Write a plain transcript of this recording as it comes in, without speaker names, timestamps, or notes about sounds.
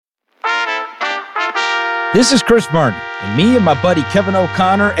This is Chris Martin, and me and my buddy Kevin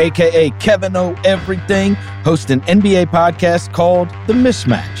O'Connor, a.k.a. Kevin O Everything, host an NBA podcast called The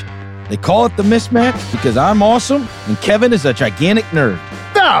Mismatch. They call it The Mismatch because I'm awesome and Kevin is a gigantic nerd.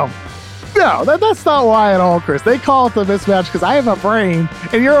 No, that's not why at all, Chris. They call it The Mismatch because I have a brain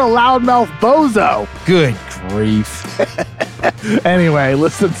and you're a loudmouth bozo. Good grief. Anyway,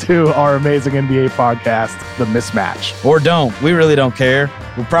 listen to our amazing NBA podcast, The Mismatch. Or don't. We really don't care.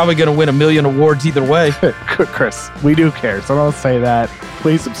 We're probably going to win 1 million awards either way. Chris, we do care, so don't say that.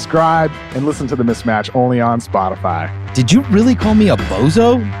 Please subscribe and listen to The Mismatch only on Spotify. Did you really call me a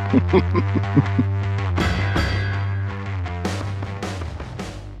bozo?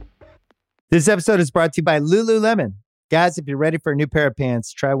 This episode is brought to you by Lululemon. Guys, if you're ready for a new pair of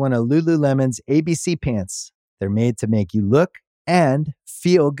pants, try one of Lululemon's ABC pants. They're made to make you look and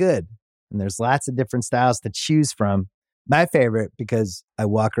feel good. And there's lots of different styles to choose from. My favorite, because I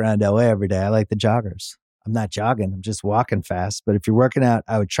walk around LA every day, I like the joggers. I'm not jogging, I'm just walking fast. But if you're working out,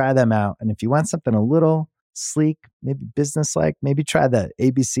 I would try them out. And if you want something a little sleek, maybe business-like, maybe try the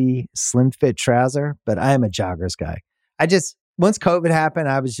ABC Slim Fit trouser. But I am a joggers guy. Once COVID happened,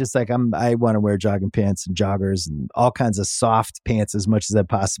 I was just like, I want to wear jogging pants and joggers and all kinds of soft pants as much as I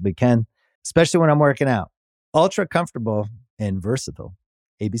possibly can, especially when I'm working out. Ultra comfortable and versatile.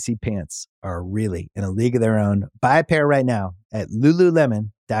 ABC pants are really in a league of their own. Buy a pair right now at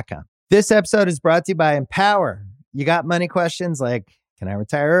Lululemon.com. This episode is brought to you by Empower. You got money questions like, can I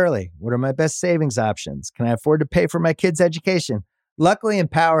retire early? What are my best savings options? Can I afford to pay for my kids' education? Luckily,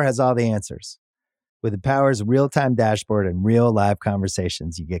 Empower has all the answers. With Empower's real-time dashboard and real live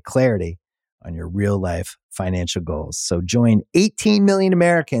conversations, you get clarity on your real-life financial goals. So join 18 million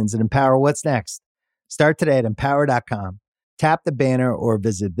Americans and Empower What's Next. Start today at empower.com. Tap the banner or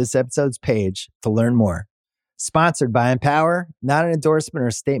visit this episode's page to learn more. Sponsored by Empower, not an endorsement or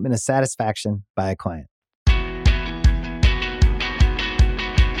a statement of satisfaction by a client.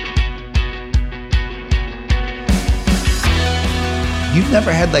 You've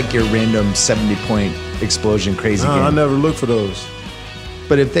never had like your random 70-point explosion crazy game? I never look for those.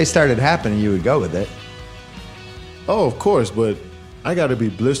 But if they started happening, you would go with it. Oh, of course, but I got to be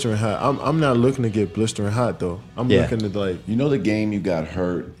blistering hot. I'm not looking to get blistering hot, though. I'm looking to, like... You know the game you got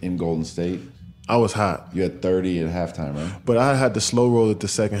hurt in Golden State? I was hot. You had 30 at halftime, right? But I had to slow roll it the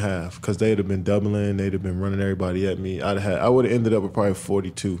second half because they'd have been doubling. They'd have been running everybody at me. I would have ended up with probably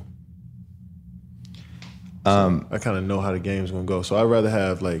 42. I kind of know how the game's going to go. So I'd rather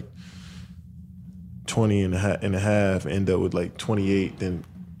have like 20 and a half, end up with like 28 and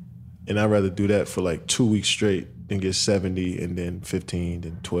I'd rather do that for like 2 weeks straight than get 70 and then 15,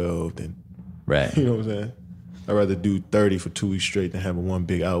 then 12, then, right. You know what I'm saying? I'd rather do 30 for 2 weeks straight than have one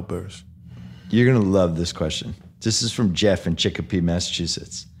big outburst. You're going to love this question. This is from Jeff in Chicopee,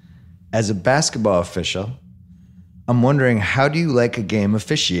 Massachusetts. As a basketball official, I'm wondering, how do you like a game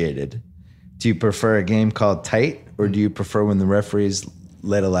officiated? Do you prefer a game called tight, or do you prefer when the referees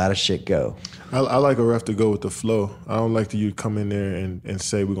let a lot of shit go? I like a ref to go with the flow. I don't like you to come in there and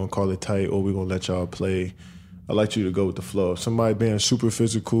say we're going to call it tight or we're going to let y'all play. I like you to go with the flow. If somebody being super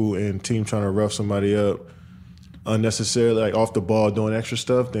physical and team trying to rough somebody up unnecessarily, like off the ball doing extra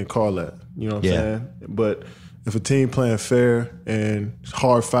stuff, then call that. You know what I'm saying? But if a team playing fair and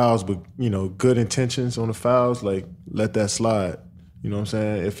hard fouls but, good intentions on the fouls, like let that slide. You know what I'm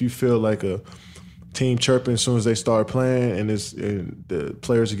saying? If you feel like a team chirping as soon as they start playing and the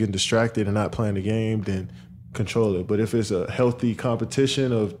players are getting distracted and not playing the game, then control it. But if it's a healthy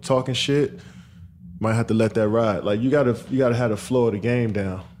competition of talking shit, might have to let that ride. Like you gotta have the flow of the game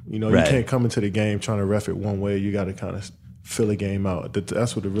down. You can't come into the game trying to ref it one way. You gotta kind of fill the game out.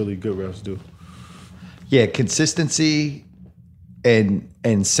 That's what the really good refs do. Yeah, consistency and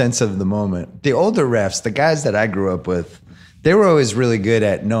sense of the moment. The older refs, the guys that I grew up with, they were always really good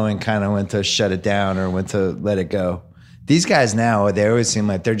at knowing kind of when to shut it down or when to let it go. These guys now, they always seem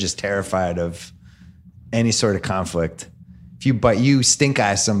like they're just terrified of any sort of conflict. If you stink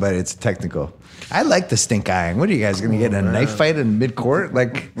eye somebody, it's technical. I like the stink eyeing. What are you guys going to get in a knife fight in mid-court?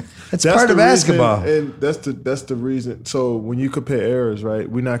 Like, that's part of basketball. And that's the reason. So when you compare errors, right,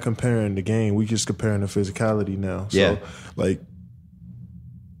 we're not comparing the game. We're just comparing the physicality now. So,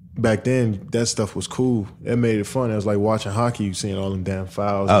 back then, that stuff was cool. It made it fun. It was like watching hockey, you seeing all them damn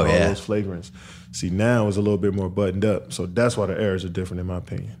fouls and all those flagrants. See, now it's a little bit more buttoned up. So that's why the errors are different, in my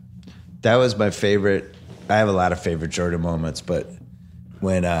opinion. That was my favorite. I have a lot of favorite Jordan moments, but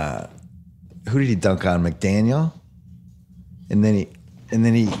when who did he dunk on? McDaniel? And then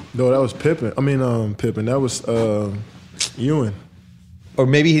he No, that was Pippen. Pippen. That was Ewing. Or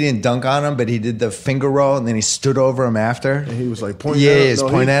maybe he didn't dunk on him, but he did the finger roll and then he stood over him after. And he was like pointing at him.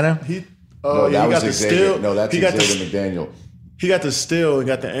 Pointing at him. No, he that was got the Xavier. steal. No, that's he got Xavier the, McDaniel. He got the steal and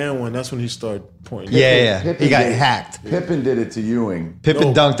got the and one. That's when he started pointing. Yeah. Pippen He got did it. hacked. Pippen did it to Ewing.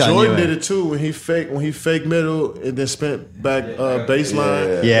 Pippen dunked on Jordan you. did it too when he fake middle and then spent back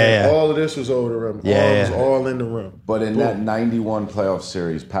baseline. Yeah. And all of this was over the rim. It was all in the rim. But in that 91 playoff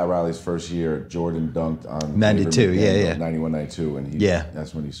series, Pat Riley's first year, Jordan dunked on 92, Xavier McDaniel, yeah. 91, 92, and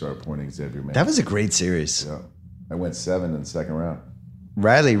that's when he started pointing Xavier McDaniel. That was a great series. Yeah. I went 7 in the second round.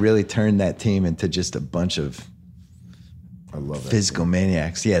 Riley really turned that team into just a bunch of I love that. physical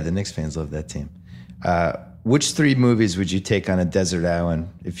maniacs. Yeah, the Knicks fans love that team. Which 3 movies would you take on a desert island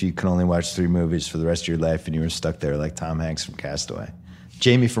if you could only watch 3 movies for the rest of your life and you were stuck there like Tom Hanks from Castaway?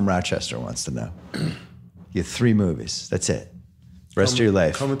 Jamie from Rochester wants to know. You have 3 movies. That's it. Rest of your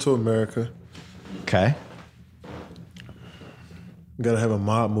life. Coming to America. Okay. You gotta have a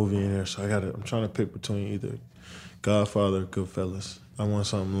mob movie in there, so I'm trying to pick between either Godfather or Goodfellas. I want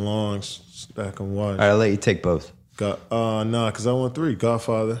something long that I can watch. All right, I'll let you take both. Because I want 3.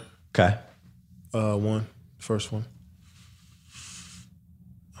 Godfather, Okay. 1, first one.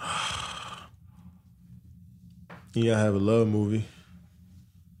 You gotta have a love movie.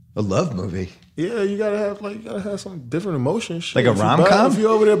 A love movie. Yeah, you gotta have some different emotions. Like a rom-com? If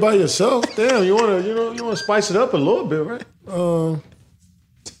you're over there by yourself, damn, you wanna spice it up a little bit, right?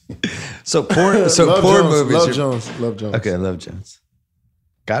 So porn Love movies. Love Jones. Okay, Love Jones.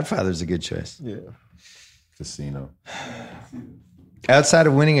 Godfather's a good choice. Yeah. Casino. Outside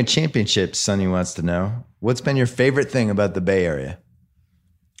of winning a championship, Sonny wants to know, what's been your favorite thing about the Bay Area?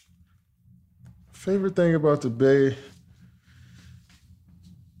 Favorite thing about the Bay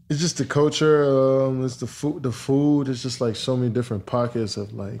is just the culture. It's the food. The food is just like so many different pockets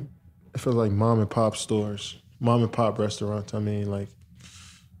of like, it feels like mom and pop stores, mom and pop restaurants. I mean, like,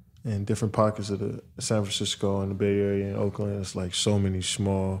 in different pockets of the San Francisco and the Bay Area and Oakland, it's like so many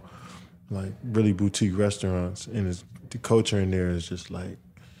small, like really boutique restaurants, and the culture in there is just like,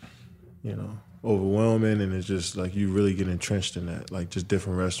 overwhelming, and it's just like you really get entrenched in that. Like just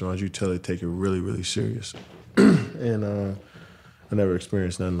different restaurants, you tell they take it really, really serious, and I never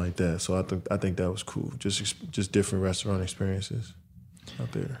experienced nothing like that. So I think that was cool. Just different restaurant experiences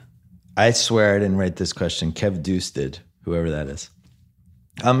out there. I swear I didn't write this question. Kev Deuce did, whoever that is.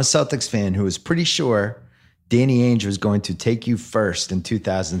 I'm a Celtics fan who was pretty sure Danny Ainge was going to take you first in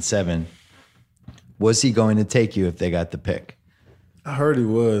 2007. Was he going to take you if they got the pick? I heard he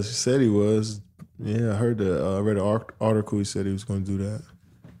was. He said he was. Yeah, I heard that. I read an article. He said he was going to do that.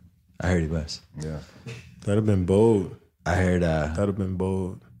 I heard he was. Yeah. That'd have been bold. I heard. That'd have been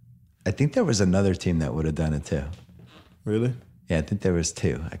bold. I think there was another team that would have done it too. Really? Yeah, I think there was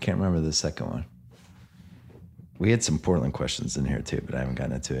 2. I can't remember the second one. We had some Portland questions in here too, but I haven't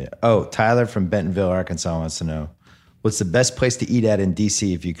gotten into it yet. Oh, Tyler from Bentonville, Arkansas wants to know, what's the best place to eat at in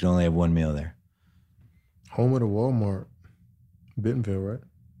D.C. if you could only have one meal there? Home of the Walmart. Bentonville, right?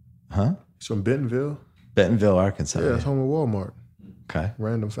 Huh? He's from Bentonville? Bentonville, Arkansas. Yeah, it's home of Walmart. Okay.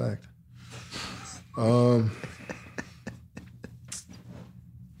 Random fact. In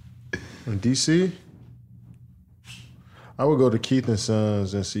D.C., I would go to Keith and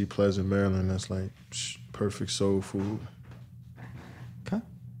Sons and see Pleasant, Maryland. That's like perfect soul food. Okay.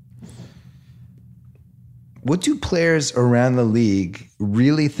 What do players around the league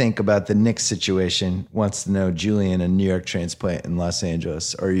really think about the Knicks situation? Wants to know Julian, a New York transplant in Los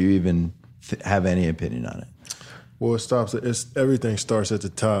Angeles. Or you even have any opinion on it? Well, everything starts at the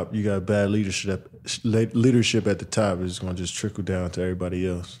top. You got bad leadership at the top. It's going to just trickle down to everybody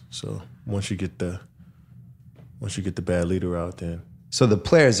else. So once you get the bad leader out, then. So the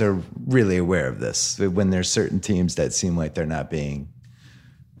players are really aware of this when there's certain teams that seem like they're not being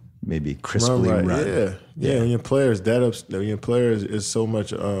maybe crisply run. Yeah. And your players, is so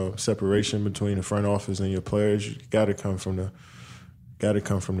much separation between the front office and your players. You got to come from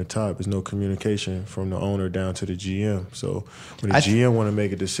the top. There's no communication from the owner down to the GM. So when the GM want to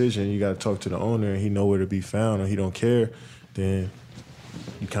make a decision, you got to talk to the owner, and he know where to be found, or he don't care. Then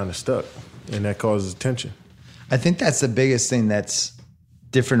you kind of stuck, and that causes tension. I think that's the biggest thing that's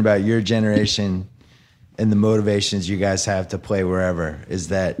different about your generation and the motivations you guys have to play wherever is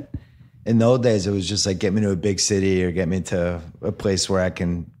that in the old days, it was just like, get me to a big city or get me to a place where I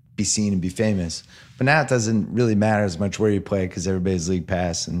can be seen and be famous. But now it doesn't really matter as much where you play because everybody's league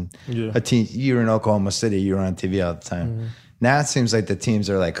pass. And a team, you were in Oklahoma City, you were on TV all the time. Mm-hmm. Now it seems like the teams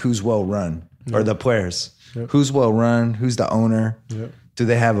are like, who's well run? Or the players. Yep. Who's well run? Who's the owner? Yep. Do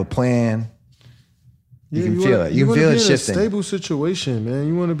they have a plan? You can feel it. You can feel it shifting. In a stable situation, man.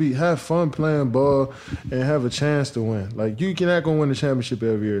 You want to have fun playing ball and have a chance to win. Like, you're not gonna win the championship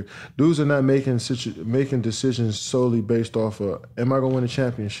every year. Dudes are not making decisions solely based off of, am I gonna win a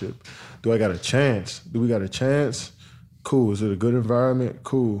championship? Do I got a chance? Do we got a chance? Cool. Is it a good environment?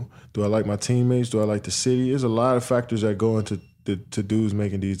 Cool. Do I like my teammates? Do I like the city? There's a lot of factors that go into to dudes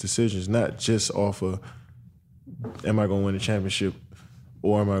making these decisions, not just off of, am I gonna win a championship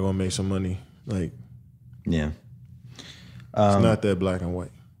or am I gonna make some money? Like. Yeah. It's not that black and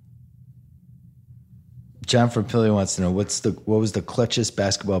white. John from Philly wants to know, what was the clutchest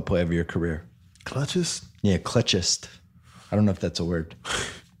basketball play of your career? Clutchest? Yeah, clutchest. I don't know if that's a word.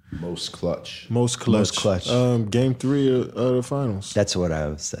 Most clutch. Most clutch. Game 3 of the finals. That's what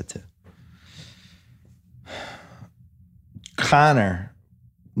I said too. Connor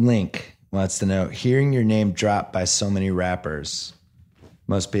Link wants to know, hearing your name dropped by so many rappers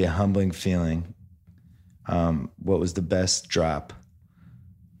must be a humbling feeling. What was the best drop?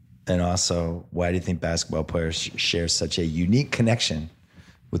 And also, why do you think basketball players share such a unique connection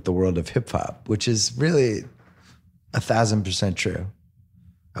with the world of hip hop, which is really 1,000% true?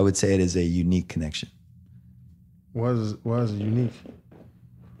 I would say it is a unique connection. Why is it unique?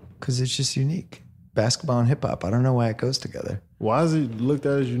 Because it's just unique. Basketball and hip hop. I don't know why it goes together. Why is it looked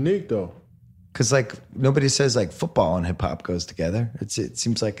at as unique though? Because like nobody says like football and hip hop goes together. It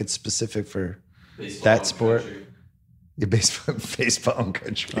seems like it's specific for baseball that sport. Yeah, baseball and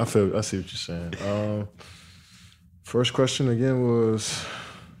country. I see what you're saying. First question again was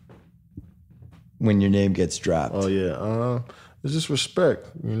when your name gets dropped. Oh yeah. It's just respect,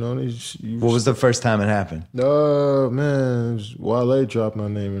 you know. What was the first time it happened? Man, Wale dropped my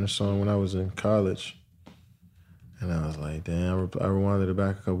name in a song when I was in college, and I was like, damn. I rewinded it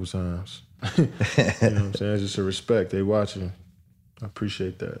back a couple times. You know what I'm saying? It's just a respect. They watching. I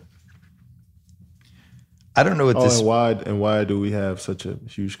appreciate that. I don't know what this. And why do we have such a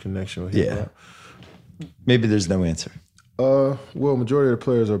huge connection with hip hop? Maybe there's no answer. Well, majority of the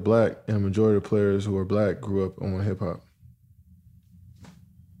players are black, and the majority of the players who are black grew up on hip hop.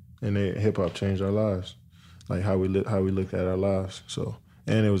 And hip hop changed our lives, like how we looked at our lives. So,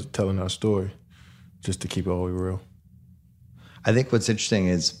 and it was telling our story, just to keep it all real. I think what's interesting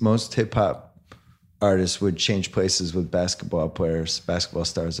is most hip hop artists would change places with basketball players, basketball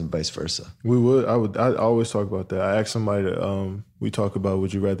stars, and vice versa. We would. I always talk about that. I asked somebody. We talk about,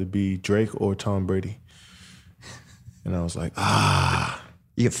 would you rather be Drake or Tom Brady? And I was like,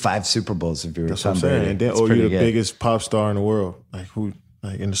 You get 5 Super Bowls if you're that's Tom what I'm saying. Brady. And then, you're the biggest pop star in the world.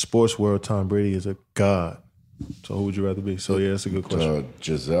 Like in the sports world, Tom Brady is a god. So who would you rather be? So yeah, that's a good question.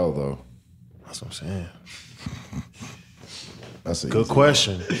 Giselle, though. That's what I'm saying. That's a good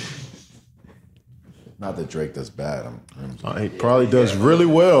question. Not that Drake does bad. He probably does really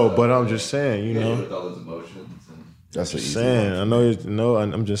well, but I'm just saying, you know. With all those emotions. That's just saying. I know.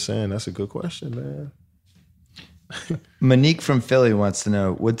 I'm just saying. That's a good question, man. Monique from Philly wants to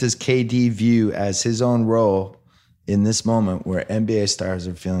know, what does KD view as his own role in this moment where NBA stars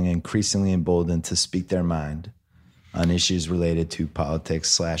are feeling increasingly emboldened to speak their mind on issues related to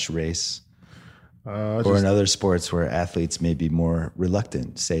politics/race, or in other sports where athletes may be more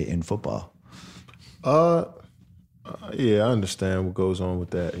reluctant, say in football? Yeah, I understand what goes on with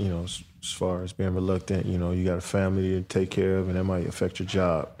that. You know, as far as being reluctant, you know, you got a family to take care of, and that might affect your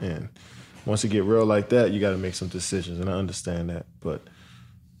job. And once you get real like that, you got to make some decisions, and I understand that. But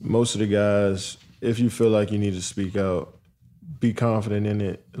most of the guys, if you feel like you need to speak out, be confident in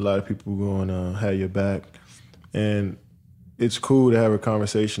it. A lot of people are going to have your back. And it's cool to have a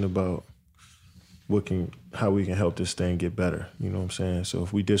conversation about how we can help this thing get better. You know what I'm saying? So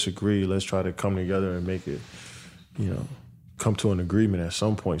if we disagree, let's try to come together and make it, you know, come to an agreement at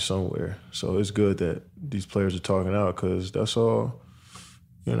some point somewhere. So it's good that these players are talking out, because that's all,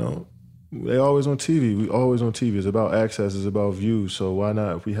 you know, they always on TV. We always on TV. It's about access. It's about views. So why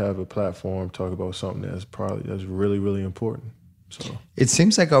not, if we have a platform, talk about something that's really, really important. So it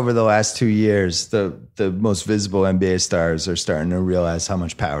seems like over the last 2 years, the most visible NBA stars are starting to realize how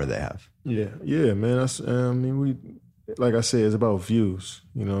much power they have. Yeah, man. That's, I mean, like I said, it's about views.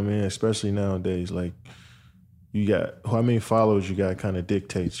 You know what I mean? Especially nowadays, like, you got how many followers you got kind of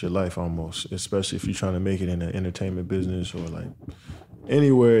dictates your life almost, especially if you're trying to make it in the entertainment business or like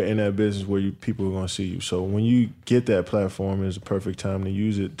anywhere in that business where people are going to see you. So when you get that platform, it's a perfect time to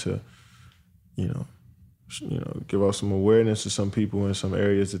use it to, you know, give out some awareness to some people in some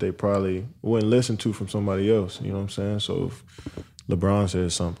areas that they probably wouldn't listen to from somebody else. You know what I'm saying? So if LeBron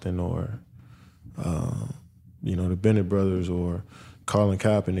says something, or you know, the Bennett brothers or Colin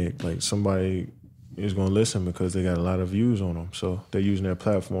Kaepernick, like somebody is going to listen because they got a lot of views on them. So they're using their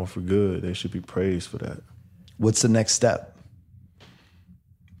platform for good. They should be praised for that. What's the next step?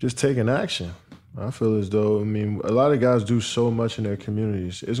 Just taking action. I feel as though, I mean, a lot of guys do so much in their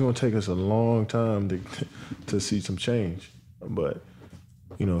communities. It's going to take us a long time to see some change. But,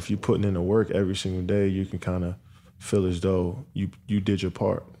 you know, if you're putting in the work every single day, you can kind of feel as though you did your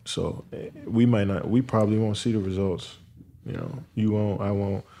part. So we probably won't see the results. You know, you won't, I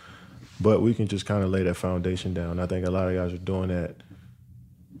won't. But we can just kind of lay that foundation down. I think a lot of guys are doing that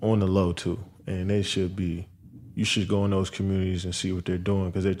on the low, too. And you should go in those communities and see what they're doing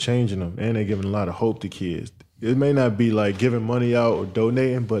because they're changing them and they're giving a lot of hope to kids. It may not be like giving money out or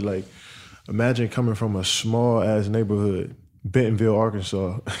donating, but like imagine coming from a small ass neighborhood, Bentonville,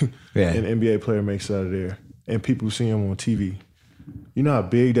 Arkansas, and an NBA player makes it out of there and people see him on TV. You know how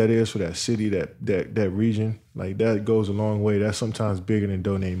big that is for that city, that region? Like that goes a long way. That's sometimes bigger than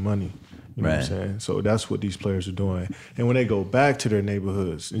donating money. You know what I'm saying? So that's what these players are doing. And when they go back to their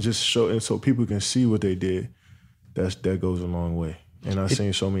neighborhoods and just show, and so people can see what they did, that goes a long way. And I've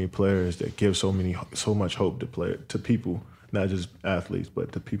seen so many players that give so much hope to people, not just athletes,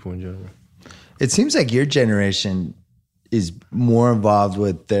 but to people in general. It seems like your generation is more involved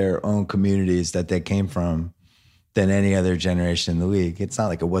with their own communities that they came from than any other generation in the league. It's not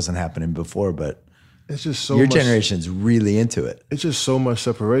like it wasn't happening before, but it's just so your much, generation's really into it. It's just so much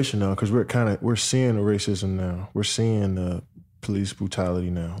separation now because we're seeing the racism now. We're seeing the police brutality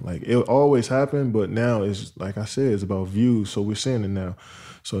now. Like it always happened, but now it's like I said, it's about views. So we're seeing it now.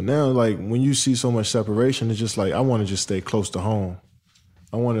 So now, like when you see so much separation, it's just like I want to just stay close to home.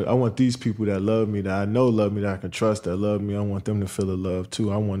 I want these people that love me, that I know love me, that I can trust, that love me. I want them to feel the love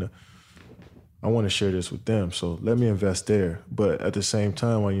too. I want to share this with them. So let me invest there. But at the same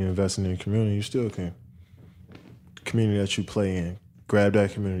time, while you're investing in the community, you still can. The community that you play in, grab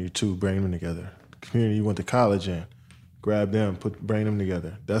that community too, bring them together. The community you went to college in, grab them, bring them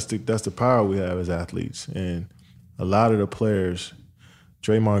together. That's the power we have as athletes. And a lot of the players,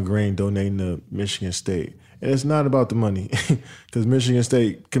 Draymond Green donating to Michigan State. And it's not about the money because Michigan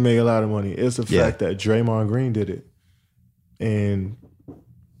State can make a lot of money. It's the fact that Draymond Green did it. And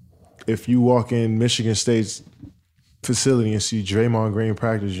if you walk in Michigan State's facility and see Draymond Green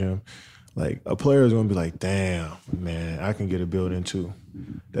practice gym, like a player is going to be like, damn, man, I can get a building too.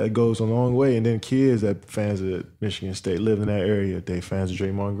 That goes a long way. And then kids that fans of Michigan State live in that area, they fans of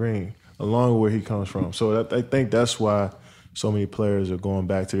Draymond Green, along with where he comes from. So I think that's why so many players are going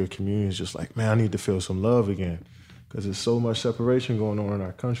back to their communities just like, man, I need to feel some love again because there's so much separation going on in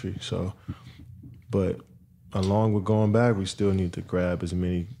our country. So, but along with going back, we still need to grab as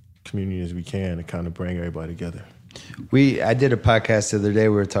many communities as we can and kind of bring everybody together. I did a podcast the other day.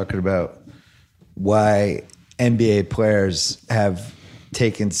 We were talking about why NBA players have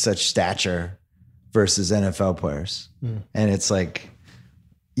taken such stature versus NFL players. And it's like,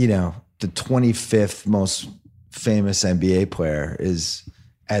 you know, the 25th most famous NBA player is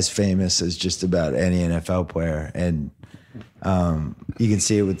as famous as just about any NFL player. And you can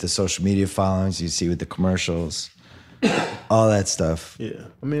see it with the social media followings. You see it with the commercials, all that stuff. Yeah.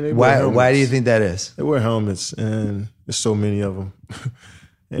 I mean, why do you think that is? They wear helmets, and there's so many of them.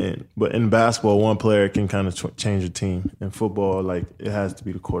 But in basketball, one player can kind of change a team. In football, like it has to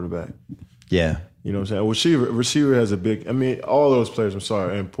be the quarterback. Yeah. You know what I'm saying? Receiver has a big, I mean, all those players,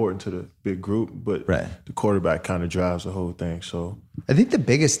 are important to the big group, but the quarterback kind of drives the whole thing. So I think the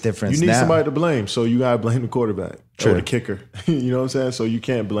biggest difference you need somebody to blame, so you got to blame the quarterback or the kicker. You know what I'm saying? So you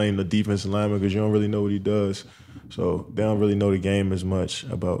can't blame the defensive lineman because you don't really know what he does. So they don't really know the game as much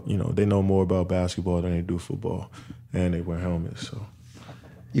about, you know, they know more about basketball than they do football, and they wear helmets. So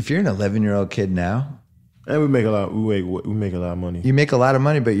if you're an 11-year-old kid now, and we make a lot of money. You make a lot of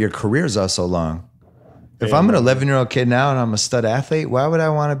money, but your career's also long. If I'm an 11-year-old kid now and I'm a stud athlete, why would I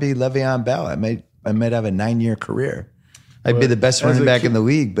want to be Le'Veon Bell? I might have a 9-year career. I'd be the best running back in the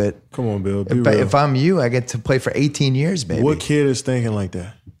league, but come on, Bill. If I'm you, I get to play for 18 years, baby. What kid is thinking like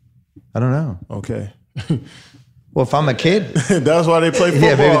that? I don't know. Okay. Well, if I'm a kid, that's why they play football.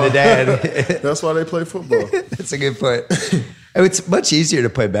 Yeah, maybe the dad. That's why they play football. That's a good point. It's much easier to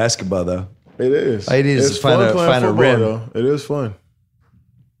play basketball, though. It is. All you need is find a rim. Though. It is fun.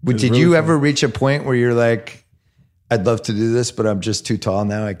 But did you ever reach a point where you're like, I'd love to do this, but I'm just too tall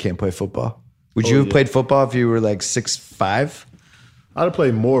now. I can't play football. Would you have played football if you were like 6'5"? I'd have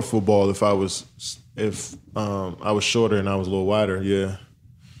played more football if I was shorter and I was a little wider. Yeah.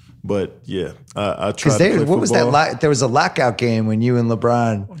 But yeah, I tried to play football. What was that? There was a lockout game when you and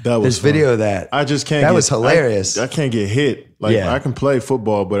LeBron. There's video of that. I just can't. That was hilarious. I can't get hit. Like I can play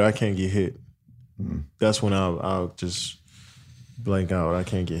football, but I can't get hit. That's when I'll just blank out. I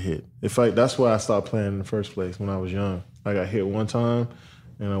can't get hit. That's why I stopped playing in the first place when I was young. I got hit one time,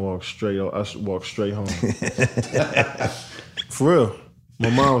 and I walked straight home. For real. My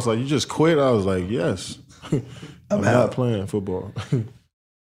mom was like, "You just quit?" I was like, "Yes, I'm not playing football."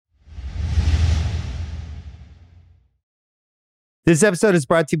 This episode is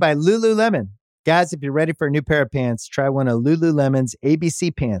brought to you by Lululemon. Guys, if you're ready for a new pair of pants, try one of Lululemon's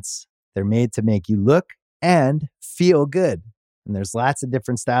ABC pants. They're made to make you look and feel good. And there's lots of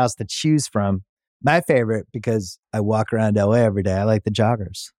different styles to choose from. My favorite, because I walk around LA every day, I like the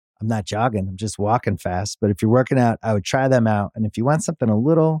joggers. I'm not jogging, I'm just walking fast. But if you're working out, I would try them out. And if you want something a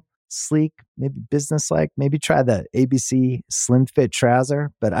little sleek, maybe business-like, maybe try the ABC Slim Fit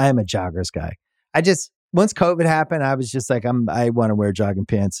trouser. But I am a joggers guy. Once COVID happened, I was just like, I want to wear jogging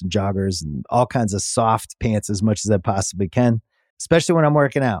pants and joggers and all kinds of soft pants as much as I possibly can, especially when I'm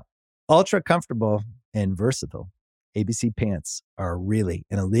working out. Ultra comfortable and versatile. ABC pants are really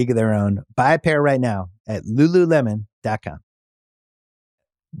in a league of their own. Buy a pair right now at lululemon.com.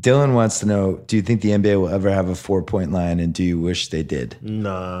 Dylan wants to know, do you think the NBA will ever have a 4-point line, and do you wish they did?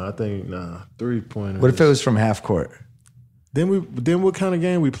 Nah, I think 3-pointers. What if it was from half court? Then what kind of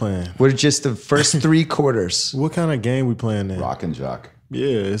game we playing? What, just the first 3 quarters? What kind of game we playing then? Rock and jock.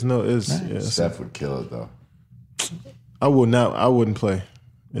 Yeah, Steph would kill it though. I wouldn't play.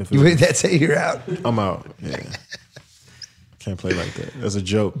 That's it, you're out. I'm out. Yeah. Can't play like that. That's a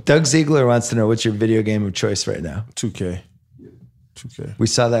joke. Doug Ziegler wants to know, what's your video game of choice right now? 2K. We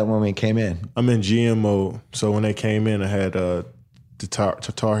saw that when we came in. I'm in GM mode. So when they came in, I had the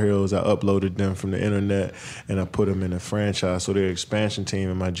Tar Heels. I uploaded them from the internet and I put them in a franchise. So they're expansion team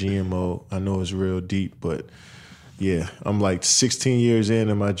in my GM mode. I know it's real deep, but yeah, I'm like 16 years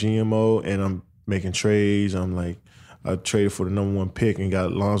in my GM mode and I'm making trades. I traded for the number 1 pick and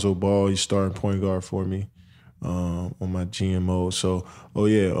got Lonzo Ball. He's starting point guard for me on my GM mode. So,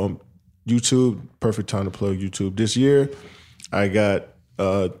 YouTube, perfect time to plug YouTube. This year, I got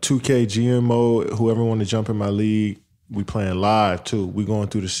 2K GM mode. Whoever want to jump in my league, we playing live too. We going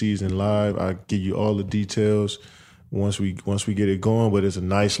through the season live. I give you all the details once we get it going. But it's a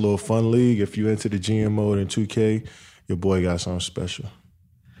nice little fun league. If you into the GM mode in 2K, your boy got something special.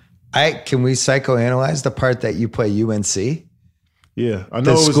 Can we psychoanalyze the part that you play UNC? Yeah, I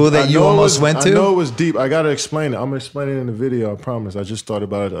know. The school that you almost went to? I know it was deep. I got to explain it. I'm going to explain it in the video, I promise. I just thought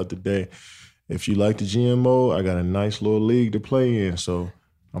about it the other day. If you like the GM mode, I got a nice little league to play in. So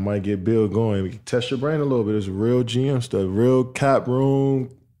I might get Bill going. We can test your brain a little bit. It's real GM stuff, real cap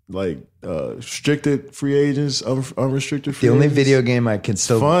room, like restricted free agents, unrestricted free agents. The only video game I can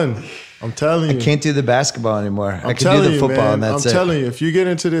still... Fun. I'm telling you. I can't do the basketball anymore. I can do the football, and that's it. I'm telling you, if you get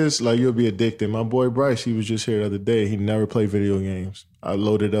into this, you'll be addicted. My boy Bryce, he was just here the other day. He never played video games. I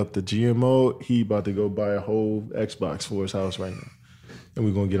loaded up the GM mode. He about to go buy a whole Xbox for his house right now. And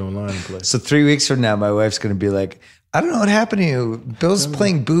we're going to get online and play. So 3 weeks from now, my wife's going to be like, I don't know what happened to you. Bill's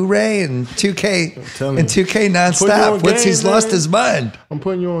playing Boo-Ray and 2K nonstop. Once he's lost his mind. I'm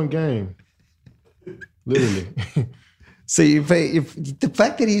putting you on game. Literally. So the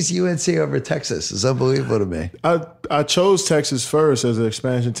fact that he's UNC over Texas is unbelievable to me. I chose Texas first as an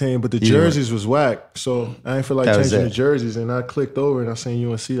expansion team, but the jerseys was whack. So I didn't feel like changing the jerseys. And I clicked over and I seen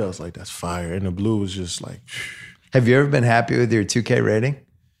UNC. I was like, that's fire. And the blue was just like... Have you ever been happy with your 2K rating?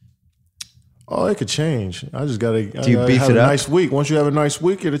 Oh, it could change. I just got to have a nice week. Once you have a nice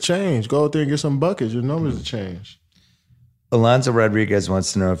week, it'll change. Go out there and get some buckets. Your numbers will change. Alonzo Rodriguez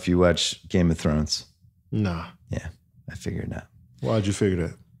wants to know if you watch Game of Thrones. Nah. Yeah, I figured not. Why'd you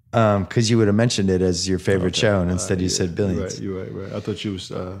figure that? Because you would have mentioned it as your favorite show, and instead you said Billions. You're right. I thought you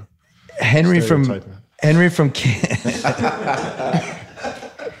was Henry from Henry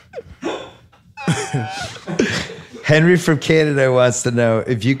from Canada wants to know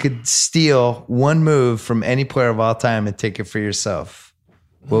if you could steal one move from any player of all time and take it for yourself,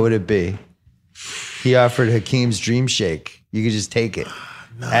 what would it be? He offered Hakeem's Dream Shake. You could just take it.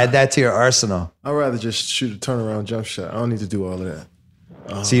 Add that to your arsenal. I'd rather just shoot a turnaround jump shot. I don't need to do all of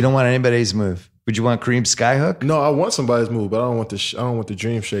that. So you don't want anybody's move? Would you want Kareem Skyhook? No, I want somebody's move, but I don't want the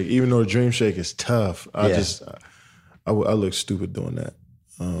Dream Shake. Even though the Dream Shake is tough, I look stupid doing that.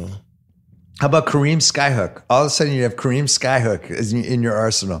 How about Kareem Skyhook? All of a sudden you have Kareem Skyhook in your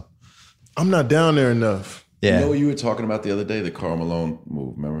arsenal. I'm not down there enough. Yeah. You know what you were talking about the other day? The Karl Malone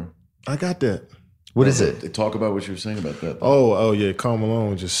move, remember? I got that. What is it? Talk about what you were saying about that. Oh yeah, Karl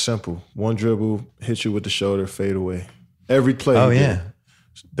Malone, just simple. One dribble, hit you with the shoulder, fade away. Every play. Oh yeah.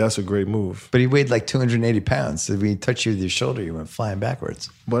 That's a great move. But he weighed like 280 pounds. So when he touched you with your shoulder, you went flying backwards.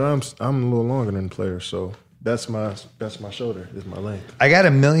 But I'm a little longer than the player, so that's my shoulder, is my length. I got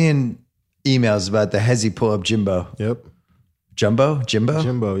 1 million emails about the Hezi pull-up Jimbo. Yep. Jimbo?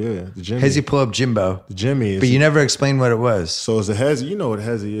 Jimbo, yeah. The Jimmy. Hezzy pull up Jimbo. The Jimmy. But you never explained what it was. So it's a hezzy. You know what a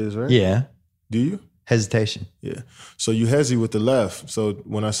hezzy is, right? Yeah. Do you? Hesitation. Yeah. So you hezzy with the left. So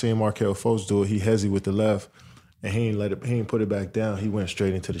when I seen Markelle Fultz do it, he hezzy with the left, and he ain't put it back down. He went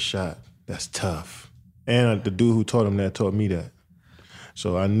straight into the shot. That's tough. And the dude who taught him that taught me that.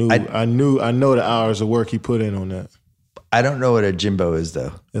 So I know the hours of work he put in on that. I don't know what a Jimbo is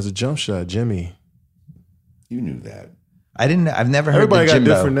though. It's a jump shot, Jimmy. You knew that. I've never heard Everybody the got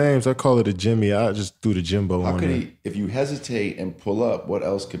Jimbo. different names. I call it a Jimmy. I just threw the Jimbo How on could there. if you hesitate and pull up, what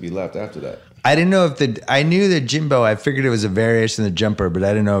else could be left after that? I didn't know if I knew the Jimbo. I figured it was a variation of the jumper, but I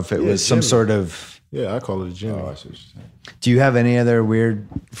didn't know if it was some Jimmy. sort of. Yeah, I call it a Jimmy. Oh, I see what you're saying. Do you have any other weird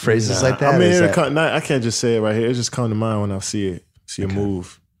phrases like that? I mean, Is that- I can't just say it right here. It just come to mind when I see it. See a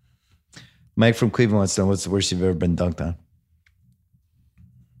move. Mike from Cleveland wants to know what's the worst you've ever been dunked on.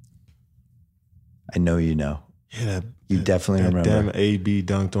 I know you know. Yeah, You definitely remember. Damn AB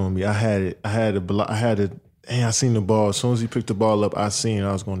dunked on me. I had it. And I seen the ball. As soon as he picked the ball up, I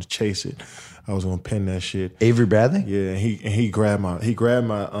was going to chase it. I was going to pin that shit. Avery Bradley? Yeah, and he grabbed my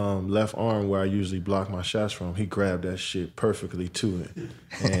left arm where I usually block my shots from. He grabbed that shit perfectly to it,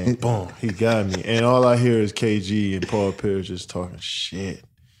 and boom, he got me. And all I hear is KG and Paul Pierce just talking shit.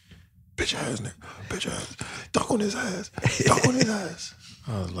 Bitch ass nigga, bitch ass, dunk on his ass, dunk on his ass.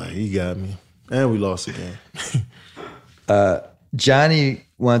 I was like, he got me, and we lost again. Johnny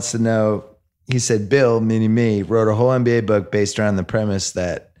wants to know, he said, Bill, meaning me, wrote a whole NBA book based around the premise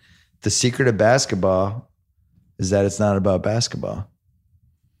that the secret of basketball is that it's not about basketball.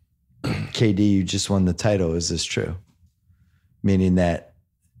 KD, you just won the title. Is this true? Meaning that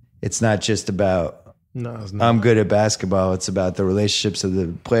it's not just about, No, it's not. I'm good at basketball. It's about the relationships of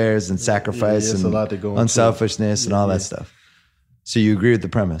the players and sacrifice it's and a lot to go into. unselfishness and all that stuff. So you agree with the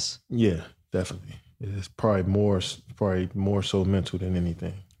premise? Yeah, definitely. It's probably more so mental than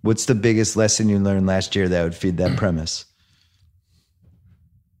anything. What's the biggest lesson you learned last year that would feed that premise?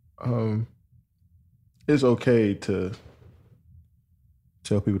 It's okay to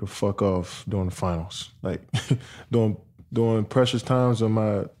tell people to fuck off during the finals. Like during precious times of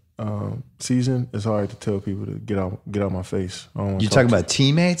my season, it's hard to tell people to get out my face. I don't wanna You talk talking to about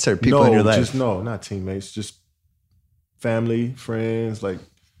teammates or people in your life? Not teammates, just family, friends. Like,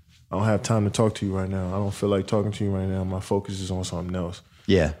 I don't have time to talk to you right now. I don't feel like talking to you right now. My focus is on something else.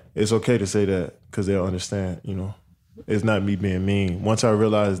 Yeah. It's okay to say that because they'll understand, you know. It's not me being mean. Once I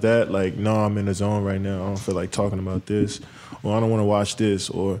realize that, like, no, I'm in the zone right now. I don't feel like talking about this, or I don't want to watch this,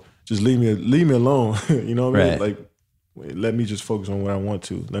 or just leave me alone. You know what I mean? Right. Like, let me just focus on what I want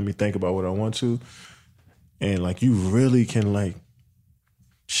to. Let me think about what I want to. And, like, you really can, like,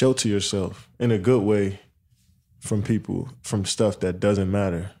 shelter yourself in a good way from people, from stuff that doesn't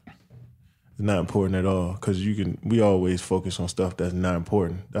matter. It's not important at all, because we always focus on stuff that's not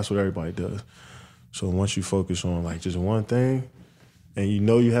important. That's what everybody does. So once you focus on, like, just one thing, and you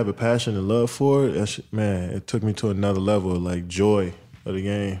know you have a passion and love for it, it took me to another level of, like, joy of the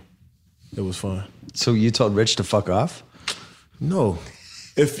game. It was fun. So you told Rich to fuck off? No.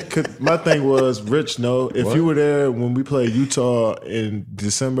 My thing was, Rich, no. If you were there when we played Utah in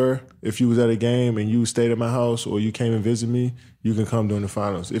December, if you was at a game and you stayed at my house or you came and visited me, you can come during the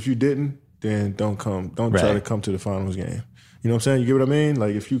finals. If you didn't, then don't come. Don't try to come to the finals game. You know what I'm saying? You get what I mean?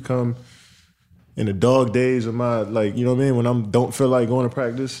 Like, if you come in the dog days of my, like, you know what I mean? When I don't feel like going to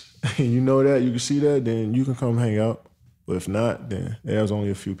practice, and you know that, you can see that, then you can come hang out. But if not, then there's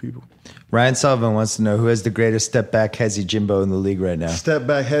only a few people. Ryan Sullivan wants to know who has the greatest step back hezzy Jimbo in the league right now. Step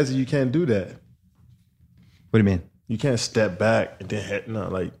back hezzy, you can't do that. What do you mean? You can't step back and then head, no,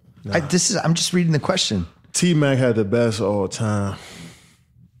 like, nah. I'm just reading the question. T-Mac had the best all time.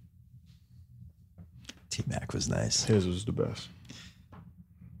 T-Mac was nice. His was the best.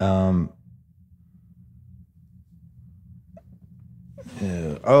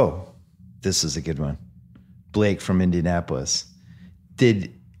 This is a good one. Blake from Indianapolis.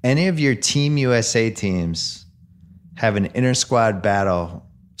 Did any of your Team USA teams have an inter-squad battle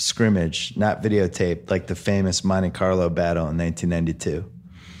scrimmage, not videotaped, like the famous Monte Carlo battle in 1992?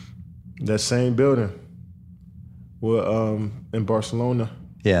 That same building. Well, in Barcelona.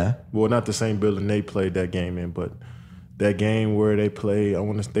 Yeah. Well, not the same building they played that game in, but that game where they played,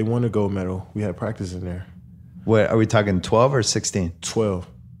 they won the gold medal. We had practice in there. What are we talking, 12 or 16? 12.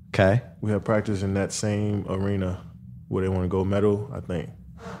 Okay. We had practice in that same arena where they won a gold medal, I think.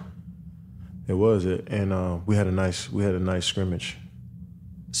 It was it. And we had a nice scrimmage.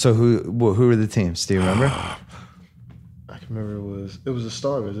 So who were the teams? Do you remember? I can remember it was the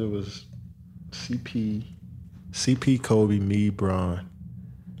starters. It was CP, Kobe, me, Bron,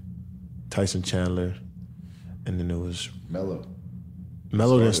 Tyson Chandler, and then it was Melo.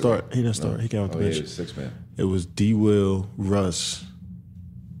 Melo didn't start. He didn't start. He came off the bench. It was 6-man. It was D. Will, Russ.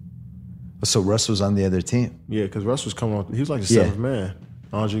 So Russ was on the other team. Yeah, because Russ was coming off. He was like the seventh man.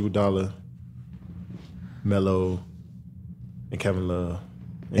 Andre Iguodala, Melo, and Kevin Love,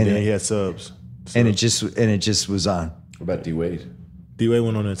 and then he had subs. And it just was on. What about D Wade? D Wade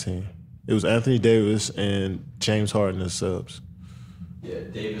went on that team. It was Anthony Davis and James Harden as subs. Yeah,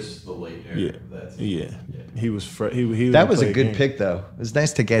 Davis, the late era of that team. Yeah. He was. He That was a good pick, though. It was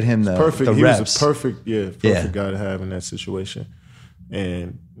nice to get him the perfect. He reps. was a perfect guy to have in that situation,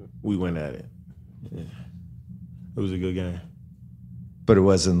 and we went at it. Yeah. It was a good game, but it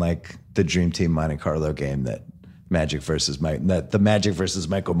wasn't like the Dream Team Monte Carlo game that the Magic versus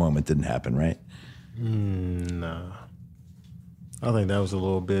Michael moment didn't happen, right? Nah, I think that was a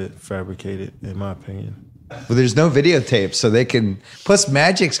little bit fabricated, in my opinion. Well, there's no videotape, so they can. Plus,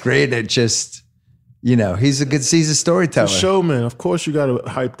 Magic's great at just, he's a storyteller. Showman, of course, you got to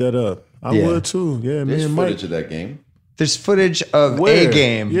hype that up. I would too. Yeah, There's man. footage of that game. There's footage of a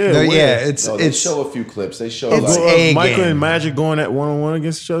game. They show a few clips. They show Michael and Magic going at 1-on-1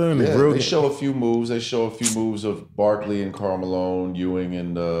 against each other. They show a few moves. They show a few moves of Barkley and Karl Malone, Ewing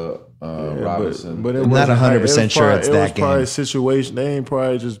and Robinson. But I'm not 100% sure it's that game. It was probably a situation. They ain't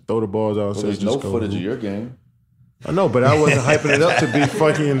probably just throw the balls out. Well, there's no footage of your game. I know, but I wasn't hyping it up to be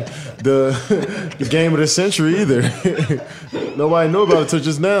fucking the game of the century either. Nobody knew about it till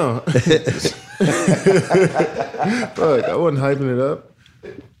just now. Fuck, I wasn't hyping it up.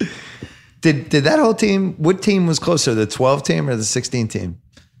 Did that whole team? What team was closer, the 12 team or the 16 team?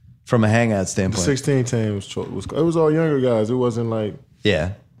 From a hangout standpoint, the 16 team was it was all younger guys. It wasn't like You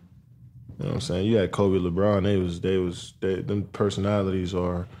know what I'm saying? You had Kobe, LeBron. Them personalities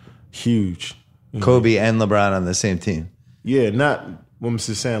are huge. Kobe and LeBron on the same team. Yeah, not what I'm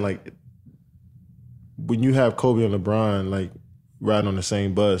just saying. Like when you have Kobe and LeBron like riding on the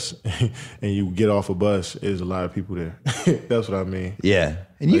same bus, and you get off a bus, there's a lot of people there. That's what I mean. Yeah,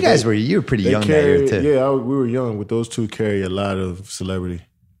 and you guys were pretty young that year too. Yeah, we were young, but those two carry a lot of celebrity.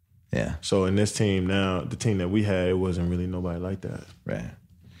 Yeah. So in this team now, the team that we had, it wasn't really nobody like that. Right.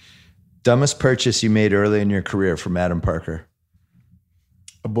 Dumbest purchase you made early in your career from Adam Parker?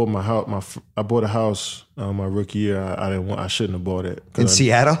 I bought my house. I bought a house my rookie year. I shouldn't have bought it in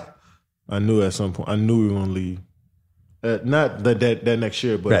Seattle. I knew at some point. I knew we were gonna leave. Not that next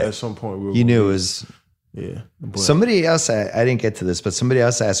year, but at some point we were. You knew it was. Yeah. Somebody else. I didn't get to this, but somebody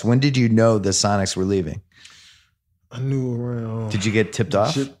else asked, when did you know the Sonics were leaving? I knew around. Did you get tipped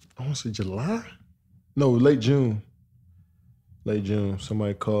off? I want to say July. No, late June. Late June.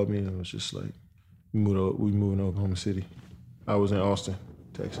 Somebody called me and it was just like, we moving to Oklahoma City. I was in Austin,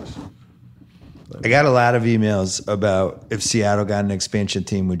 Texas. I got a lot of emails about if Seattle got an expansion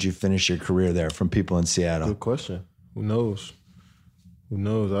team, would you finish your career there from people in Seattle? Good question. Who knows? Who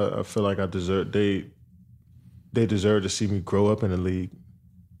knows? I feel like they deserve to see me grow up in the league.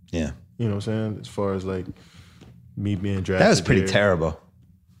 Yeah. You know what I'm saying? As far as like me being drafted. That was pretty terrible.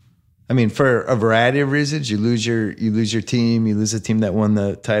 I mean, for a variety of reasons, you lose your team, you lose a team that won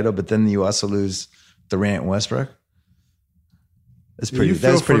the title, but then you also lose Durant and Westbrook. That's pretty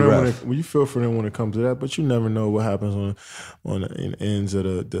rough. You feel for them when it comes to that, but you never know what happens on the ends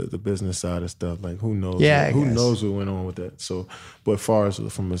of the business side of stuff. Like who knows? Yeah, who knows what went on with that? So, but as far as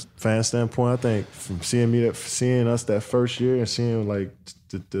from a fan standpoint, I think from seeing us that first year and seeing like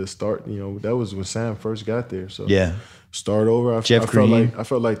the start, that was when Sam first got there. So yeah, start over. I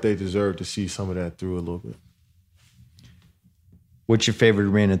felt like they deserved to see some of that through a little bit. What's your favorite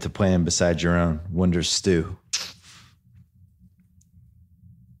arena to play in besides your own? Wonder Stew.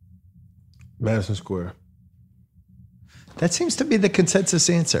 Madison Square. That seems to be the consensus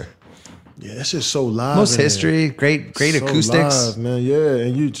answer. Yeah, that's just so live. Most history, great so acoustics. Live, man. Yeah,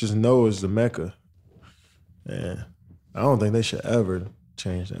 and you just know it's the Mecca. Yeah, I don't think they should ever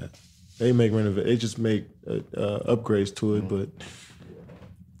change that. They just make upgrades to it, but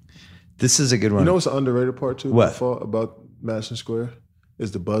this is a good one. You know what's the underrated part too? What? About Madison Square?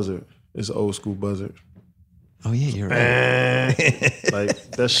 Is the buzzard. It's an old school buzzard. Oh yeah, you're right.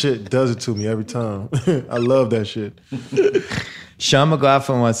 Like that shit does it to me every time. I love that shit. Sean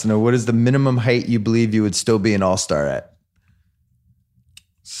McLaughlin wants to know, what is the minimum height you believe you would still be an all-star at?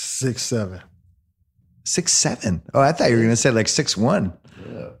 6'7". 6'7"? Oh, I thought you were gonna say like 6'1".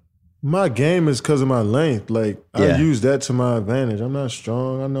 Yeah. My game is because of my length. Like I use that to my advantage. I'm not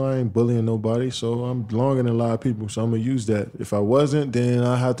strong. I know I ain't bullying nobody, so I'm longer than a lot of people. So I'm gonna use that. If I wasn't, then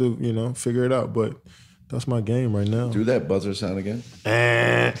I have to, figure it out. But that's my game right now. Do that buzzer sound again.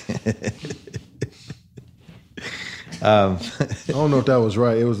 I don't know if that was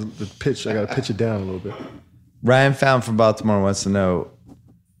right. It was the pitch. I got to pitch it down a little bit. Ryan Found from Baltimore wants to know,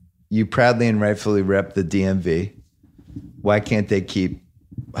 you proudly and rightfully rep the DMV. Why can't they keep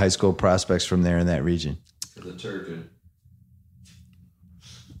high school prospects from there in that region? The Turgeon.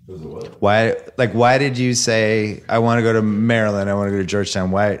 Was it what? Why did you say, I want to go to Maryland, I want to go to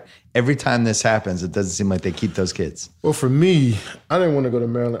Georgetown? Why? Every time this happens, it doesn't seem like they keep those kids. Well, for me, I didn't want to go to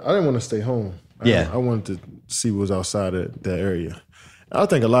Maryland. I didn't want to stay home. I wanted to see what was outside of that area. I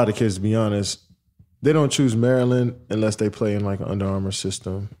think a lot of kids, to be honest, they don't choose Maryland unless they play in like an Under Armour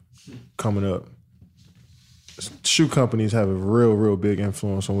system coming up. Shoe companies have a real big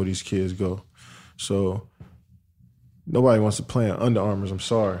influence on where these kids go. So nobody wants to play in Under Armours, I'm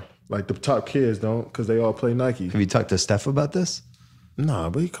sorry. Like the top kids don't, because they all play Nike. Have you talked to Steph about this? Nah,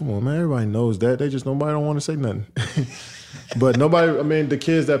 but come on, man. Everybody knows that. Nobody don't want to say nothing. But the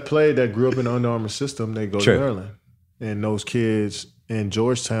kids that played that grew up in the Under Armour system, they go to Maryland. And those kids in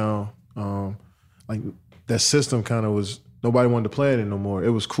Georgetown, like that system kind of was, nobody wanted to play in it no more. It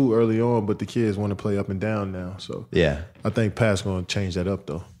was cool early on, but the kids want to play up and down now. So yeah, I think Pat's going to change that up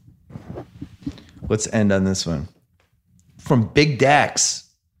though. Let's end on this one. From Big Dax.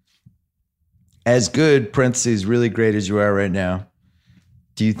 As good, parentheses, really great as you are right now,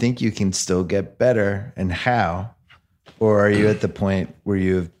 do you think you can still get better, and how? Or are you at the point where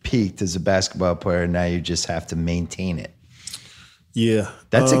you have peaked as a basketball player and now you just have to maintain it? Yeah.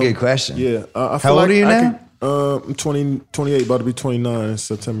 That's a good question. Yeah. How old are you now? I'm 28, about to be 29 in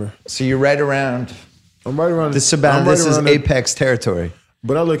September. So you're right around. I'm right around. This is apex territory.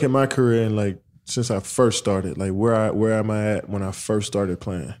 But I look at my career and like since I first started, like where am I at when I first started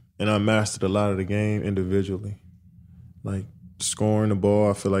playing? And I mastered a lot of the game individually. Like scoring the ball,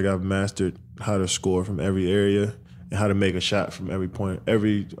 I feel like I've mastered how to score from every area and how to make a shot from every point,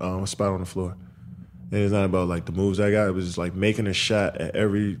 every spot on the floor. And it's not about like the moves I got. It was just like making a shot at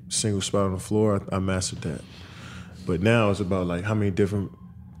every single spot on the floor. I mastered that. But now it's about like how many different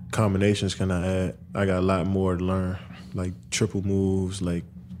combinations can I add? I got a lot more to learn, like triple moves, like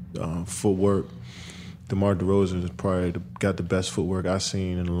footwork. DeMar DeRozan has probably got the best footwork I've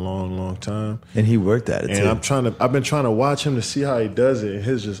seen in a long time. And he worked at it too. And I've been trying to watch him to see how he does it.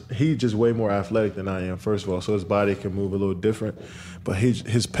 And he's just way more athletic than I am, first of all. So his body can move a little different. But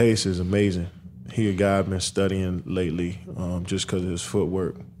his pace is amazing. He a guy I've been studying lately just because of his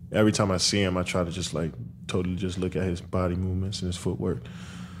footwork. Every time I see him, I try to just like totally just look at his body movements and his footwork.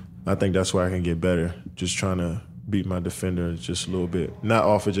 I think that's where I can get better, just trying to beat my defender just a little bit. Not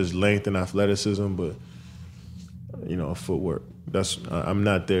off of just length and athleticism, but footwork. I'm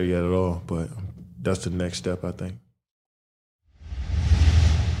not there yet at all, but that's the next step, I think.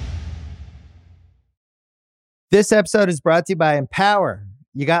 This episode is brought to you by Empower.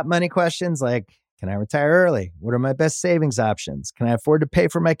 You got money questions like, can I retire early? What are my best savings options? Can I afford to pay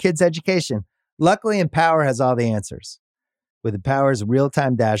for my kids' education? Luckily, Empower has all the answers. With Empower's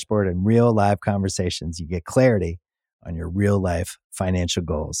real-time dashboard and real live conversations, you get clarity on your real-life financial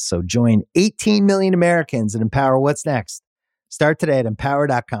goals. So join 18 million Americans and Empower what's next. Start today at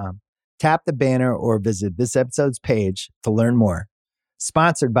empower.com. Tap the banner or visit this episode's page to learn more.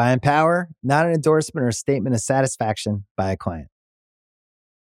 Sponsored by Empower, not an endorsement or a statement of satisfaction by a client.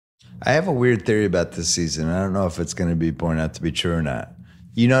 I have a weird theory about this season. I don't know if it's going to be borne out to be true or not.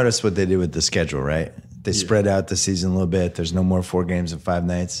 You notice what they did with the schedule, right? They spread out the season a little bit. There's no more 4 games in 5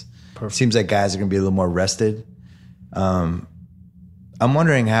 nights. Perfect. Seems like guys are going to be a little more rested. I'm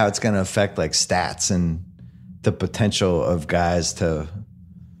wondering how it's going to affect like stats and the potential of guys to,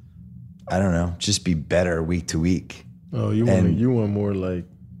 I don't know, just be better week to week. Oh, you want more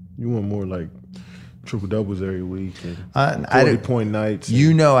like triple doubles every week and 40-point nights.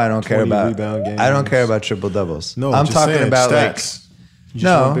 You know, I don't care about rebound games. I don't care about triple doubles. No, I'm talking saying, about stats. You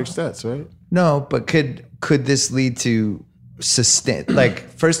just want big stats, right? No, but could this lead to sustain? Like,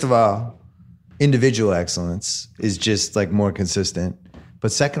 first of all, individual excellence is just like more consistent.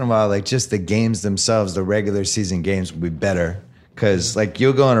 But second of all, like just the games themselves, the regular season games will be better because like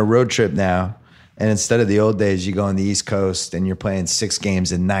you'll go on a road trip now, and instead of the old days, you go on the East Coast and you're playing 6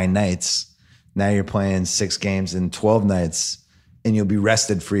 games in 9 nights. Now you're playing 6 games in 12 nights, and you'll be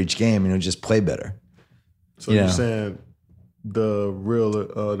rested for each game, and you'll just play better. So you're saying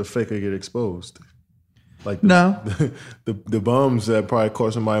the faker get exposed? Like the bums that probably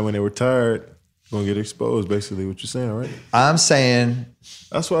caught somebody when they were tired gonna get exposed. Basically, what you're saying, right? I'm saying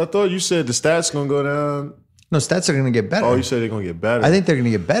that's what I thought. You said the stats gonna go down. No, stats are gonna get better. Oh, you said they're gonna get better. I think they're gonna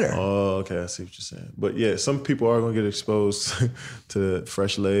get better. Oh, okay, I see what you're saying. But yeah, some people are gonna get exposed to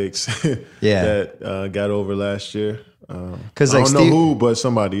fresh legs. That got over last year. Because I don't know who, but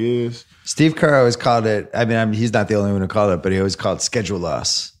somebody is. Steve Kerr always called it. I mean, he's not the only one who called it, but he always called it schedule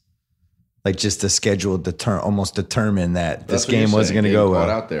loss. Like just the schedule almost determined that That's this game wasn't going to go well.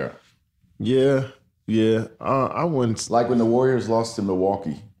 Out there. Yeah. I wouldn't. Like when the Warriors lost to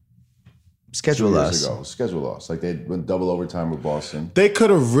Milwaukee. Schedule 2 loss. years ago. Schedule loss. Like they went double overtime with Boston. They could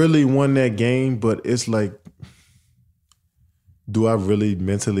have really won that game, but it's like, do I really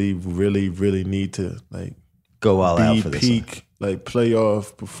mentally really need to like go all out for be this peak like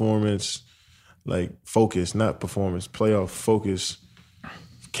playoff performance, like focus, not performance, playoff focus?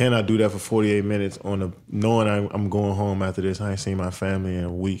 Can I do that for 48 minutes knowing I'm going home after this? I ain't seen my family in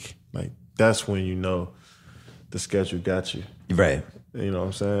a week. Like that's when you know the schedule got you. Right. You know what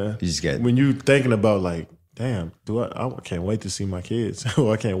I'm saying? You just get when you thinking about like, damn, I can't wait to see my kids.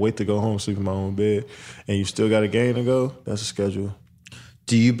 Or I can't wait to go home, sleep in my own bed, and you still got a game to go. That's a schedule.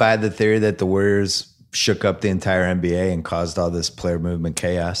 Do you buy the theory that the Warriors shook up the entire NBA and caused all this player movement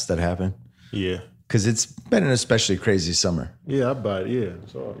chaos that happened? Yeah. Because it's been an especially crazy summer. Yeah, I buy it. Yeah.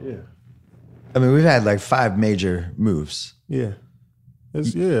 So, yeah. I mean, we've had like 5 major moves. Yeah.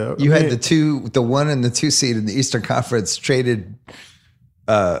 You had the 1 and the 2 seed in the Eastern Conference traded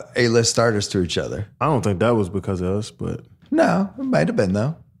A-list starters to each other. I don't think that was because of us, but. No, it might have been,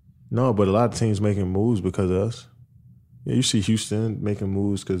 though. No, but a lot of teams making moves because of us. Yeah, you see Houston making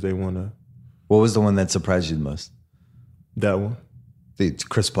moves because they want to. What was the one that surprised you the most? That one. The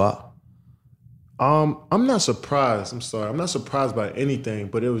Chris Paul? I'm not surprised. I'm sorry. I'm not surprised by anything,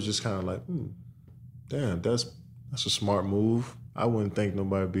 but it was just kind of like, damn, that's a smart move. I wouldn't think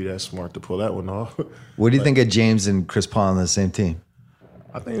nobody would be that smart to pull that one off. What do you think of James and Chris Paul on the same team?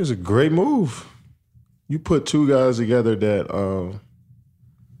 I think it was a great move. You put 2 guys together that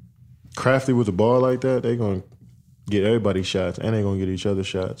crafty with the ball like that, they're going to get everybody shots, and they're going to get each other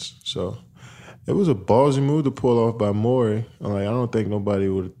shots. So it was a ballsy move to pull off by Morey. Like, I don't think nobody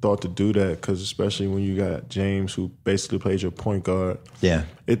would have thought to do that, because especially when you got James, who basically plays your point guard. Yeah.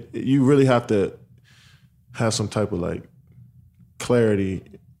 You really have to have some type of, like, clarity,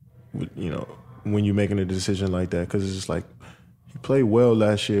 you know, when you're making a decision like that, because it's just like, he played well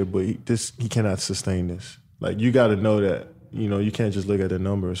last year, but he cannot sustain this. Like, you got to know that, you know, you can't just look at the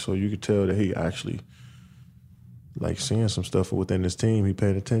numbers. So you could tell that he actually, like, seeing some stuff within his team. He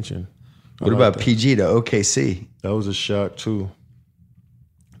paid attention. What about PG to OKC? That was a shock, too.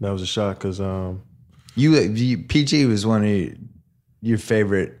 That was a shock because PG was one of your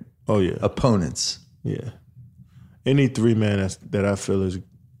favorite opponents. Yeah. Any 3-man that I feel is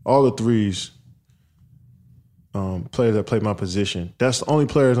all the threes, players that play my position. That's the only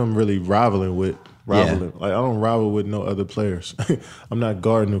players I'm really rivaling with. Like, I don't rival with no other players. I'm not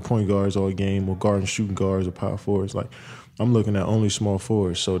guarding the point guards all game or guarding shooting guards or power forwards. Like, I'm looking at only small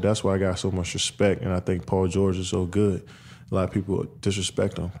forwards. So that's why I got so much respect, and I think Paul George is so good. A lot of people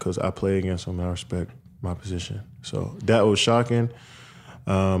disrespect him because I play against him and I respect my position. So that was shocking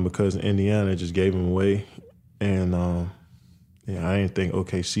because Indiana just gave him away. And I didn't think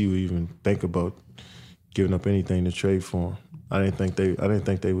OKC would even think about giving up anything to trade for him. I didn't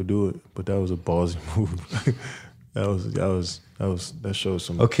think they would do it, but that was a ballsy move. that shows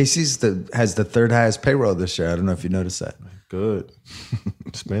some. OKC has the 3rd highest payroll this year. I don't know if you noticed that. Good,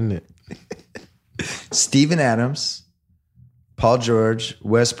 spend it. Steven Adams, Paul George,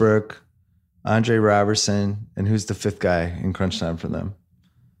 Westbrook, Andre Robertson, and who's the 5th guy in crunch time for them?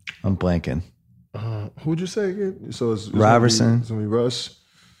 I'm blanking. Who'd you say again? So it's Robertson. It's gonna be Russ,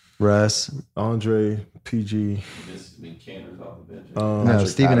 Andre, PG. No,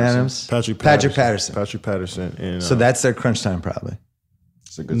 Steven Adams, Patrick Patterson, and so that's their crunch time probably.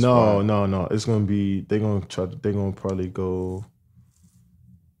 It's a good no. spot. It's gonna be they're gonna probably go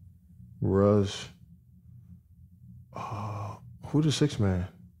Russ. Who the 6th man?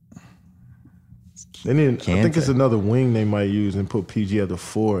 They need. I think it's another wing they might use and put PG at the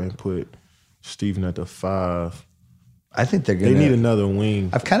 4 and put Steven at the 5. I think they need another wing.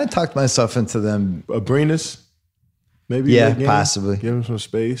 I've kind of talked myself into them. Abrinas, maybe. Yeah, possibly. Give him some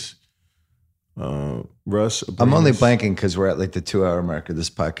space. Russ. Abrinas. I'm only blanking because we're at like the 2-hour mark of this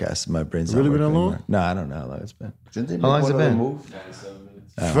podcast. My brain's really not been that long? Anymore. No, I don't know how long it's been. How long has it been? 97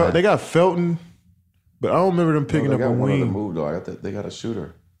 minutes. They got Felton, but I don't remember them picking up a one wing. other move though. They got a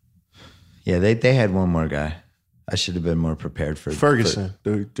shooter. Yeah, they had one more guy. I should have been more prepared for Ferguson.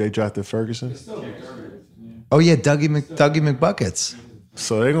 They drafted Ferguson. Oh yeah, Dougie McBuckets.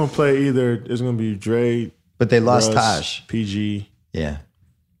 So they're gonna play either. It's gonna be Dre, but they lost Russ, Taj, PG, yeah,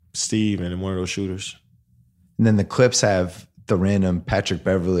 Steve, and one of those shooters. And then the Clips have the random Patrick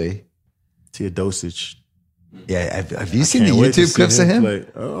Beverly, Teodosic. Yeah, have you seen the YouTube clips of him?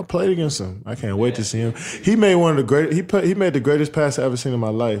 I played against him. I can't wait to see him. He made one of the great. He made the greatest pass I ever seen in my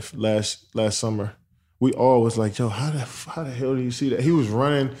life last summer. We all was like, yo, how the hell do you see that? He was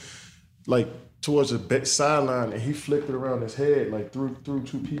running like towards the sideline, and he flicked it around his head, like through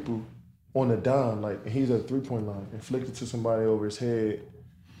two people on the dime, like, and he's at the 3-point line, and flicked it to somebody over his head.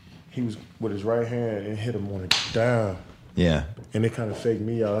 He was with his right hand and hit him on the dime. Yeah. And it kind of faked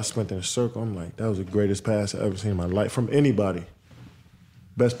me out. I spent in a circle. I'm like, that was the greatest pass I've ever seen in my life from anybody.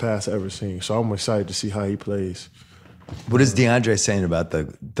 Best pass I've ever seen. So I'm excited to see how he plays. What is DeAndre saying about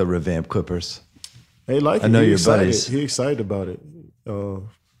the revamped Clippers? They like it. I know He your buddies. He excited about it.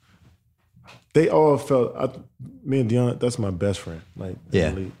 They all felt, me and Durant, that's my best friend. Like,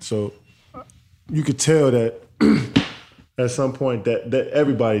 yeah. So you could tell that at some point that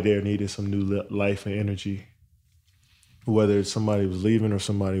everybody there needed some new life and energy. Whether somebody was leaving or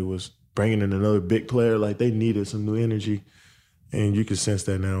somebody was bringing in another big player, like they needed some new energy. And you can sense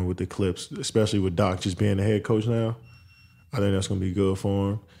that now with the Clips, especially with Doc just being the head coach now. I think that's going to be good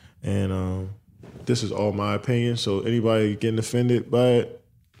for him. And this is all my opinion, so anybody getting offended by it,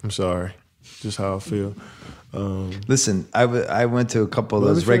 I'm sorry. Just how I feel. Listen, I went to a couple of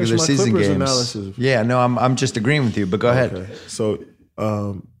those regular season Clippers games. Analysis. Yeah, no, I'm just agreeing with you, but go ahead. So,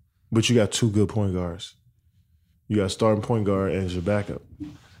 but you got two good point guards. You got starting point guard as your backup,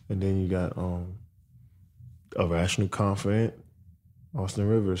 and then you got a rational, confident Austin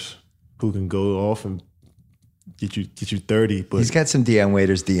Rivers who can go off and get you 30. But he's got some Deion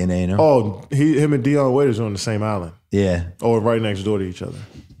Waiters DNA in him. Oh, him and Deion Waiters are on the same island. Yeah, or right next door to each other.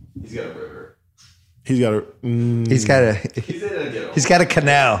 He's got a river. He's got a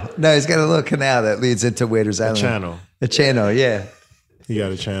canal. No, he's got a little canal that leads into Waiters Island. A channel, yeah. He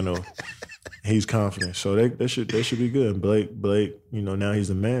got a channel. He's confident, so they should be good. Blake, now he's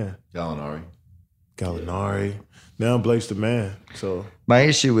the man. Gallinari. Now Blake's the man. So my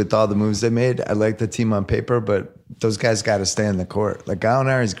issue with all the moves they made, I like the team on paper, but those guys got to stay on the court. Like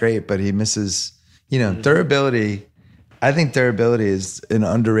Gallinari's great, but he misses. Durability. I think durability is an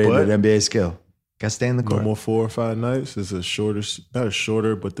underrated NBA skill. Got to stay in the court. No more 4 or 5 nights. It's not a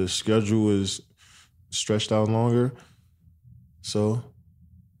shorter, but the schedule is stretched out longer. So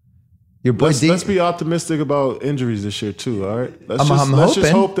let's be optimistic about injuries this year too. All right, let's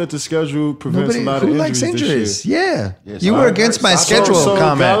just hope that the schedule prevents a lot of injuries this year. Yeah, yes, you were against my schedule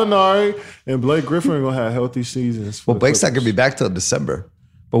comment. Gallinari and Blake Griffin are gonna have healthy seasons. Well, Blake's not gonna be back till December,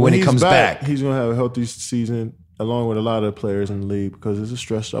 but when he comes back, he's gonna have a healthy season along with a lot of players in the league because it's a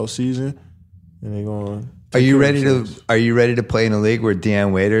stretched out season, and they're going. Are you ready to play in a league where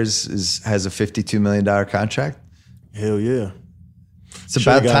Deion Waiters has a $52 million contract? Hell yeah. It's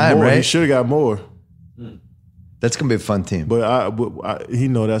about time, right? He should have got more. That's going to be a fun team. But he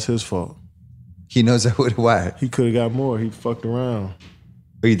know that's his fault. He knows that would why. He could have got more. He fucked around.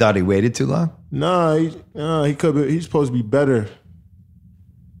 Or you thought he waited too long? Nah, he could be. He's supposed to be better.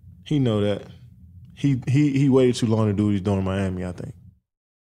 He know that. He waited too long to do what he's doing in Miami, I think.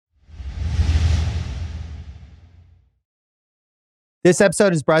 This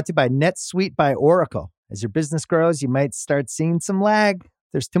episode is brought to you by NetSuite by Oracle. As your business grows, you might start seeing some lag.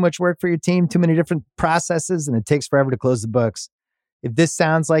 There's too much work for your team, too many different processes, and it takes forever to close the books. If this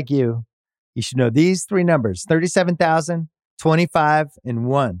sounds like you should know these 3 numbers: 37,000, 25, and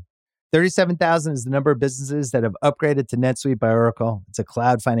 1. 37,000 is the number of businesses that have upgraded to NetSuite by Oracle. It's a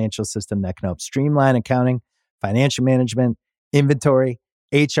cloud financial system that can help streamline accounting, financial management, inventory,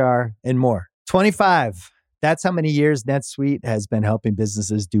 HR, and more. 25, that's how many years NetSuite has been helping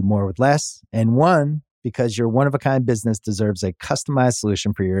businesses do more with less. And 1, because your one-of-a-kind business deserves a customized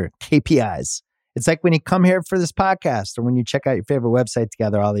solution for your KPIs. It's like when you come here for this podcast or when you check out your favorite website to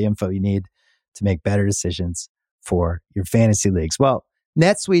gather all the info you need to make better decisions for your fantasy leagues. Well,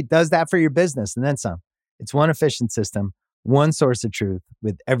 NetSuite does that for your business and then some. It's one efficient system, one source of truth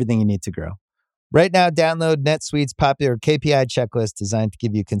with everything you need to grow. Right now, download NetSuite's popular KPI checklist designed to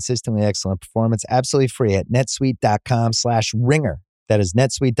give you consistently excellent performance absolutely free at netsuite.com/ringer. That is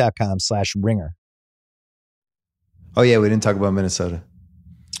netsuite.com/ringer. Oh, yeah, we didn't talk about Minnesota.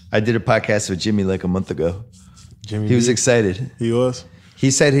 I did a podcast with Jimmy like a month ago. He was excited. He was?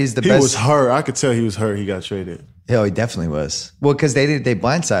 He said he's the best. He was hurt. I could tell he was hurt. He got traded. Yeah, he definitely was. Well, because they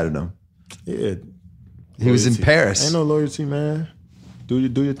blindsided him. Yeah. He was in Paris. Ain't no loyalty, man. Do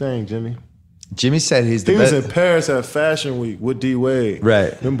your thing, Jimmy. Jimmy said he's the best. He was in Paris at Fashion Week with D-Wade.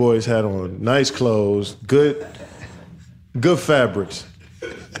 Right. Them boys had on nice clothes, good fabrics.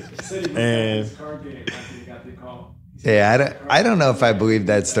 And yeah, I don't know if I believe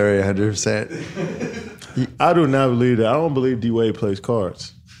that story 100%. I do not believe that. I don't believe D-Wade plays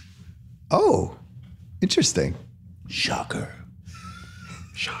cards. Oh, interesting. Shocker.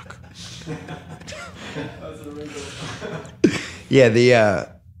 Yeah, the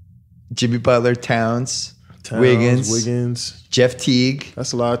Jimmy Butler, Towns, Wiggins, Jeff Teague.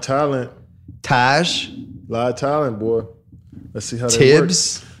 That's a lot of talent. Taj. A lot of talent, boy. Let's see how that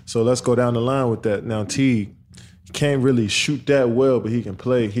Tibbs. works. So let's go down the line with that. Now, Teague can't really shoot that well, but he can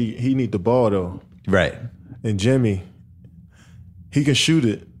play. He need the ball, though. Right. And Jimmy, he can shoot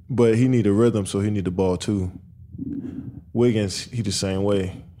it, but he need a rhythm, so he need the ball, too. Wiggins, he the same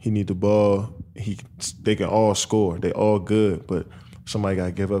way. He need the ball. They can all score. They all good, but somebody got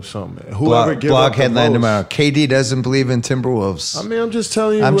to give up something. Whoever give blog up the headline most, tomorrow. KD doesn't believe in Timberwolves. I mean, I'm just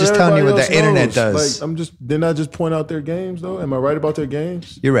telling you. I'm just telling you what the internet knows. does. Like, didn't I just point out their games though? Am I right about their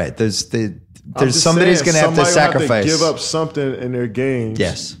games? You're right. There's somebody's going to have to sacrifice. Give up something in their games.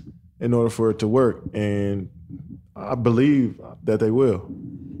 Yes. In order for it to work, and I believe that they will.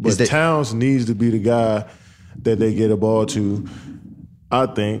 But Towns needs to be the guy that they get a ball to. I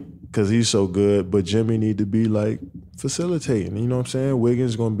think. Because he's so good, but Jimmy need to be like facilitating. You know what I'm saying? Wiggins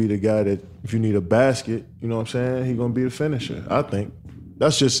is going to be the guy that if you need a basket, you know what I'm saying? He's going to be the finisher. I think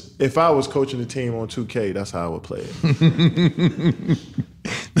that's just if I was coaching the team on 2K, that's how I would play it.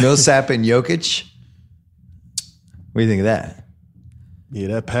 Millsap and Jokic. What do you think of that? Yeah,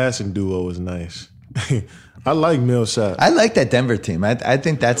 that passing duo is nice. I like Millsap. I like that Denver team. I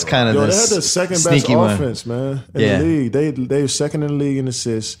think that's kind of they had the second best offense, man, in the league. They're second in the league in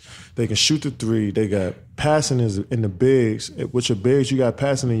assists. They can shoot the three. They got passing in the bigs. With your bigs, you got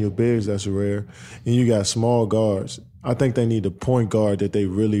passing in your bigs. That's rare. And you got small guards. I think they need a point guard that they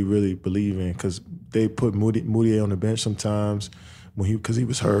really, really believe in because they put Moutier on the bench sometimes because he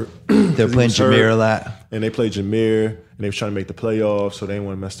was hurt. They're playing Jameer a lot. And they played Jameer, and they was trying to make the playoffs, so they didn't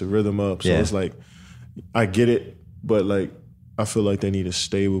want to mess the rhythm up. So it's like, I get it, but like I feel like they need a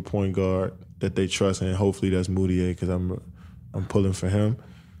stable point guard that they trust, and hopefully that's Moutier because I'm pulling for him.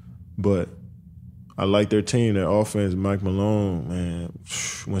 But I like their team, their offense. Mike Malone, man.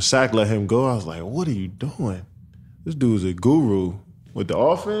 When Sack let him go, I was like, "What are you doing? This dude's a guru with the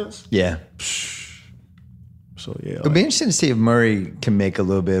offense." Yeah. So yeah, it'll be interesting to see if Murray can make a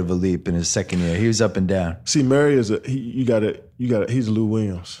little bit of a leap in his second year. He was up and down. See, Murray is you got to. He's Lou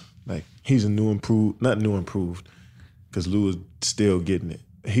Williams. Like he's a not new improved, because Lou is still getting it.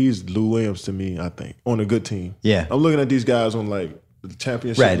 He's Lou Williams to me, I think, on a good team. Yeah, I'm looking at these guys on like the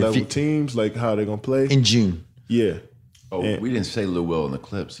championship level teams, like how they're gonna play in June. Yeah. Oh, we didn't say Lou Will in the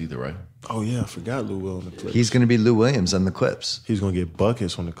Clips either, right? Oh yeah, I forgot Lou Will in the Clips. He's going to be Lou Williams on the Clips. He's going to get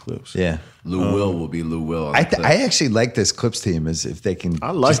buckets on the Clips. Yeah, Lou Will be Lou Will. On I actually like this Clips team as if they can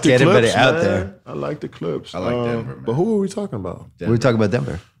just get everybody Clips, out man. there. I like the Clips. I like Denver, man. But who are we talking about? We're talking about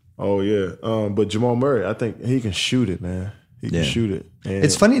Denver. Oh yeah, but Jamal Murray, I think he can shoot it, man. He can shoot it. And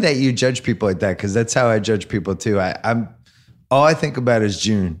it's funny that you judge people like that because that's how I judge people too. I'm all I think about is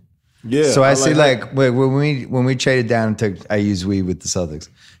June. Yeah. So I see like when we traded down to I use we with the Celtics,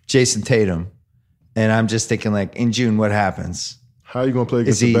 Jason Tatum, and I'm just thinking like in June what happens? How are you going to play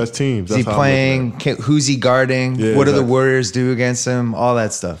against the best teams? Is he playing? Who's he guarding? Yeah, what do the Warriors do against him? All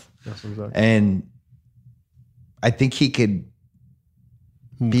that stuff. That's exactly. And I think he could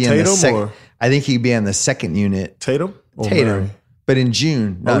be Tatum in the second. or I think he'd be on the second unit. Tatum. Or Tatum. Murray? But in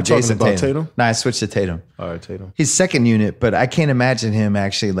June, Are we Jason talking about Tatum? No, I switched to Tatum. All right, Tatum. He's second unit, but I can't imagine him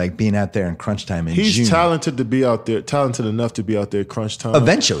actually like being out there in crunch time in June. He's talented to be out there, talented enough to be out there crunch time.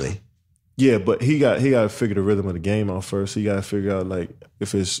 Eventually. Yeah, but he got to figure the rhythm of the game out first. He got to figure out like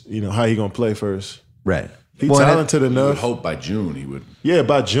if it's how he gonna play first. Right. He's talented I would enough. hope by June he would. Yeah,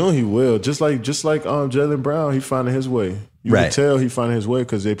 by June he will. Just like Jaylen Brown, he finding his way. You can tell he finding his way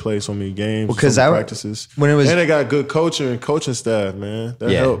because they play so many games, so many practices. And they got good coaching staff, man.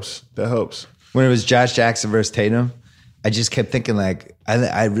 That helps. That helps. When it was Josh Jackson versus Tatum, I just kept thinking like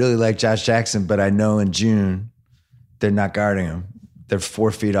I really like Josh Jackson, but I know in June they're not guarding him. They're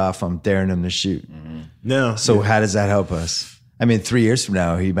 4 feet off him, daring him to shoot. Mm-hmm. Now, how does that help us? I mean, 3 years from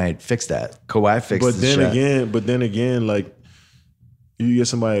now, he might fix that. Kawhi fixed the shot. But then again, like you get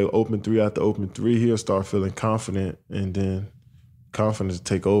somebody open three after open three, he'll start feeling confident, and then confidence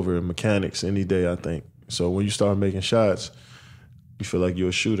take over in mechanics any day, I think. So when you start making shots, you feel like you're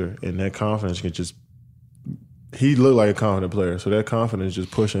a shooter, and that confidence can just. He looked like a confident player, so that confidence just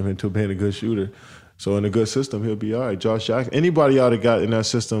push him into being a good shooter. So in a good system, he'll be all right. Josh Jackson, anybody y'all that got in that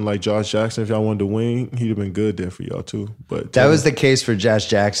system like Josh Jackson, if y'all wanted to win, he'd have been good there for y'all too. But that was the case for Josh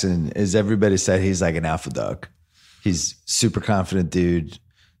Jackson. Is everybody said he's like an alpha dog. He's super confident dude.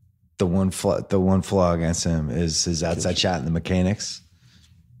 The one flaw against him is his outside shot and the mechanics.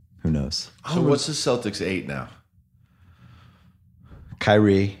 Who knows? So what's the Celtics 8 now?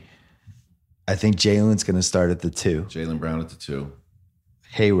 Kyrie. I think Jalen's going to start at the 2. Jaylen Brown at the 2.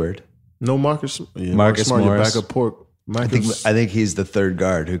 Hayward. No Marcus. Yeah, Marcus Smart, Morris. Your backup I think he's the third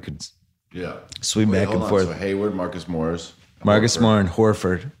guard who could swing back and forth. So Hayward, Marcus Morris. Marcus Morris and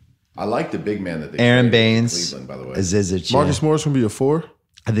Horford. I like the big man that they Aaron traded to Baines, Cleveland, by the way. Zizic. Marcus Morris going to be a 4?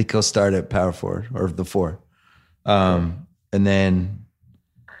 I think he'll start at power forward or the 4. And then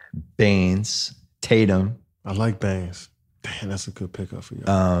Baines, Tatum. I like Baines. Damn, that's a good pickup for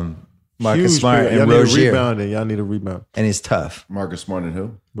y'all. Marcus Huge Smart pickup. and Y'all Rozier. Y'all need a rebound. And he's tough. Marcus Smart and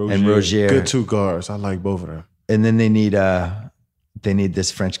who? And Rozier. Good 2 guards. I like both of them. And then they need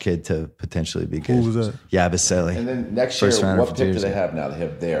this French kid to potentially be good. Who was that? Yabusele. And then next First year, rounder what for pick do 2 years they ago. have now? They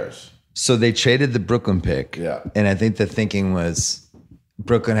have theirs. So they traded the Brooklyn pick. Yeah. And I think the thinking was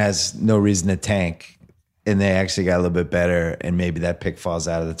Brooklyn has no reason to tank. And they actually got a little bit better. And maybe that pick falls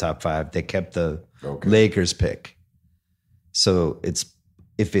out of the top 5. They kept the Lakers pick. So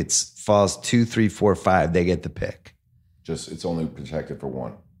if it falls 2, 3, 4, 5, they get the pick. It's only protected for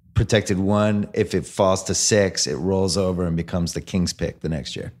 1. Protected 1. If it falls to 6, it rolls over and becomes the Kings pick the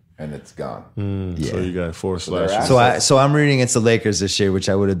next year. And it's gone. So you got 4 slashes. So I'm rooting against the Lakers this year, which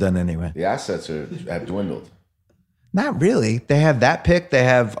I would have done anyway. The assets have dwindled. Not really. They have that pick. They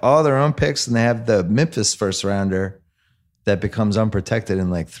have all their own picks, and they have the Memphis first rounder that becomes unprotected in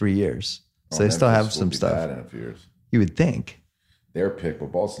like 3 years. So they still have Memphis will some be stuff. bad in a few years. You would think. Their pick,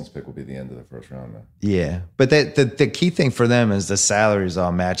 but Boston's pick will be the end of the first round now. Yeah. But the key thing for them is the salaries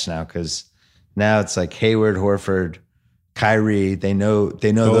all match now, because now it's like Hayward, Horford, Kyrie. They know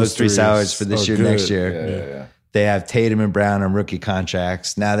those 3 salaries for this year, good. next year. Yeah. They have Tatum and Brown on rookie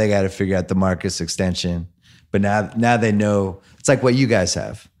contracts. Now they got to figure out the Marcus extension. But now they know. It's like what you guys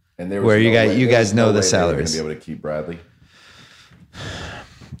have. And there was where you way guys know the they were salaries. going to be able to keep Bradley.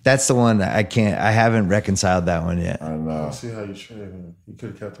 That's the one I haven't reconciled that one yet. I don't know. See how you traded him. You could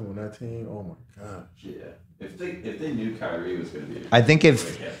have kept him on that team. Oh my gosh. Yeah. If they knew Kyrie was going to be, I think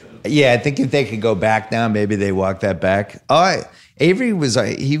if they could go back now, maybe they walk that back. Avery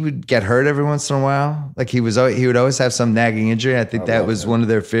he would get hurt every once in a while. Like he would always have some nagging injury. I think that was one of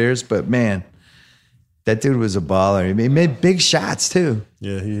their fears. But man, that dude was a baller. He made big shots too.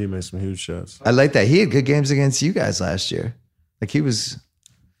 Yeah, he made some huge shots. I like that. He had good games against you guys last year. Like he was.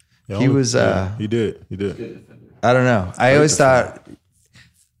 Yeah, He did. I don't know. I always thought.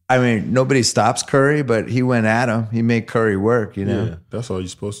 I mean, nobody stops Curry, but he went at him. He made Curry work. Yeah, that's all you're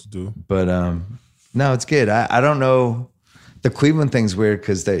supposed to do. But no, it's good. I don't know. The Cleveland thing's weird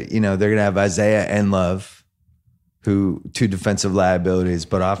because they're gonna have Isaiah and Love, who 2 defensive liabilities,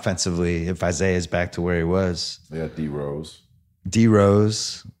 but offensively, if Isaiah's back to where he was, They got D Rose.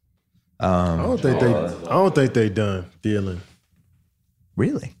 I don't think they done dealing.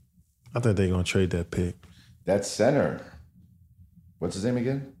 Really? I think they're gonna trade that pick. That center. What's his name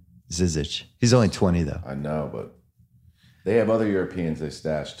again? Zizic. He's only 20 though. I know, but they have other Europeans they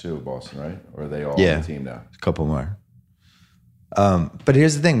stashed too, Boston, right? Or are they all Yeah. on the team now? A couple more. But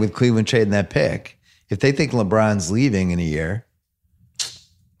here's the thing with Cleveland trading that pick. If they think LeBron's leaving in a year,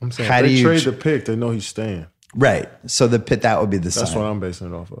 I'm saying how if do they you trade the pick, they know he's staying. right? So that would be the That's sign. what I'm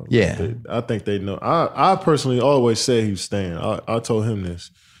basing it off of. Yeah. I think they know. I personally always said he was staying. I told him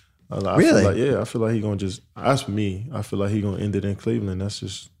this. I Really? feel I feel like he's gonna just. That's me. I feel like he's gonna end it in Cleveland. That's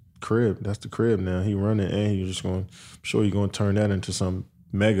just crib. That's the crib now. He running and he's just going. I'm sure he's gonna turn that into some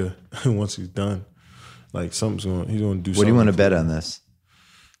mega once he's done. Like he's gonna do. What do you want to bet on this?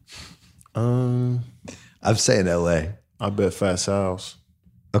 Um, I'm saying LA. I bet Fat Sal's.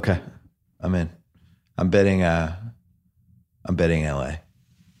 Okay. I'm in. I'm betting LA.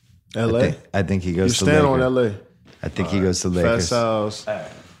 LA. I think he You goes to stand Lakers. on LA. I think he goes to Fat Lakers. Sal's.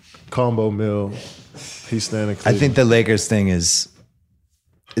 Combo Mill. He's standing. I think the Lakers thing is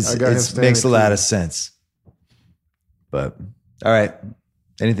I got him it standing makes a lot Cleveland. of sense. But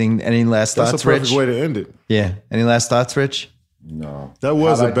any last That's thoughts, a perfect Rich? way to end it. Yeah. Any last thoughts, Rich? No. That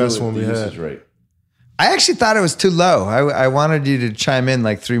was How'd the I do best with one we the had. usage rate? I actually thought it was too low. I wanted you to chime in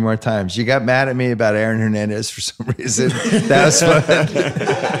like 3 more times. You got mad at me about Aaron Hernandez for some reason. That was fun.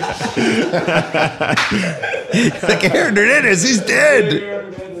 Like Aaron Hernandez, he's dead.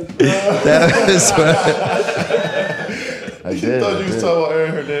 That was fun. I did. thought you was talking about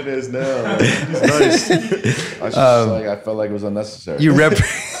Aaron Hernandez now. He's nice. I felt like it was unnecessary. You rep.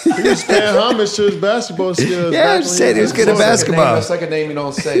 He was paying homage to his basketball skills. Yeah, I'm saying he was good at basketball. That's like a name you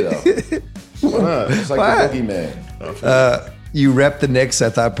don't say though. Why not? It's like Why? the boogeyman. You rep the Knicks, I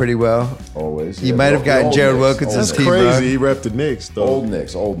thought, pretty well. Always. You Yeah, might have the gotten old Jared Knicks, Wilkins' old That's Knicks. team crazy. wrong. He repped the Knicks, though. Old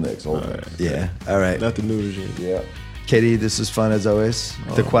Knicks. Yeah. All right. Not the new regime. Yeah. Katie, this was fun as always.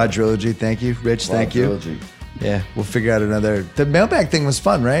 The quadrilogy, thank you. Rich, thank you. Trilogy. Yeah, we'll figure out another. The mailbag thing was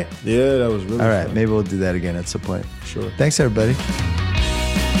fun, right? Yeah, that was really All right, fun. maybe we'll do that again at some point. Sure. Thanks, everybody.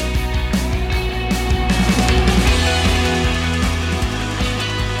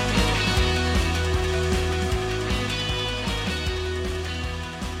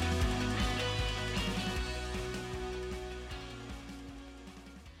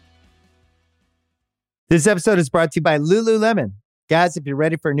 This episode is brought to you by Lululemon. Guys, if you're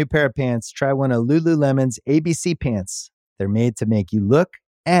ready for a new pair of pants, try one of Lululemon's ABC pants. They're made to make you look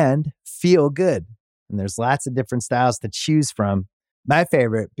and feel good. And there's lots of different styles to choose from. My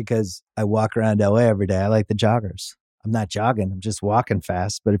favorite, because I walk around LA every day, I like the joggers. I'm not jogging, I'm just walking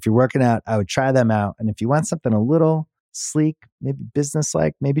fast. But if you're working out, I would try them out. And if you want something a little sleek, maybe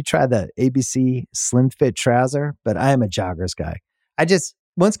business-like, maybe try the ABC Slim Fit trouser. But I am a joggers guy.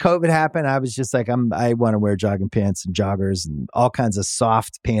 Once COVID happened, I was just like, I want to wear jogging pants and joggers and all kinds of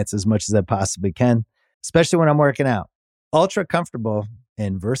soft pants as much as I possibly can, especially when I'm working out. Ultra comfortable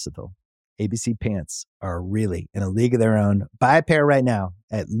and versatile. ABC pants are really in a league of their own. Buy a pair right now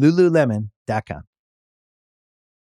at lululemon.com.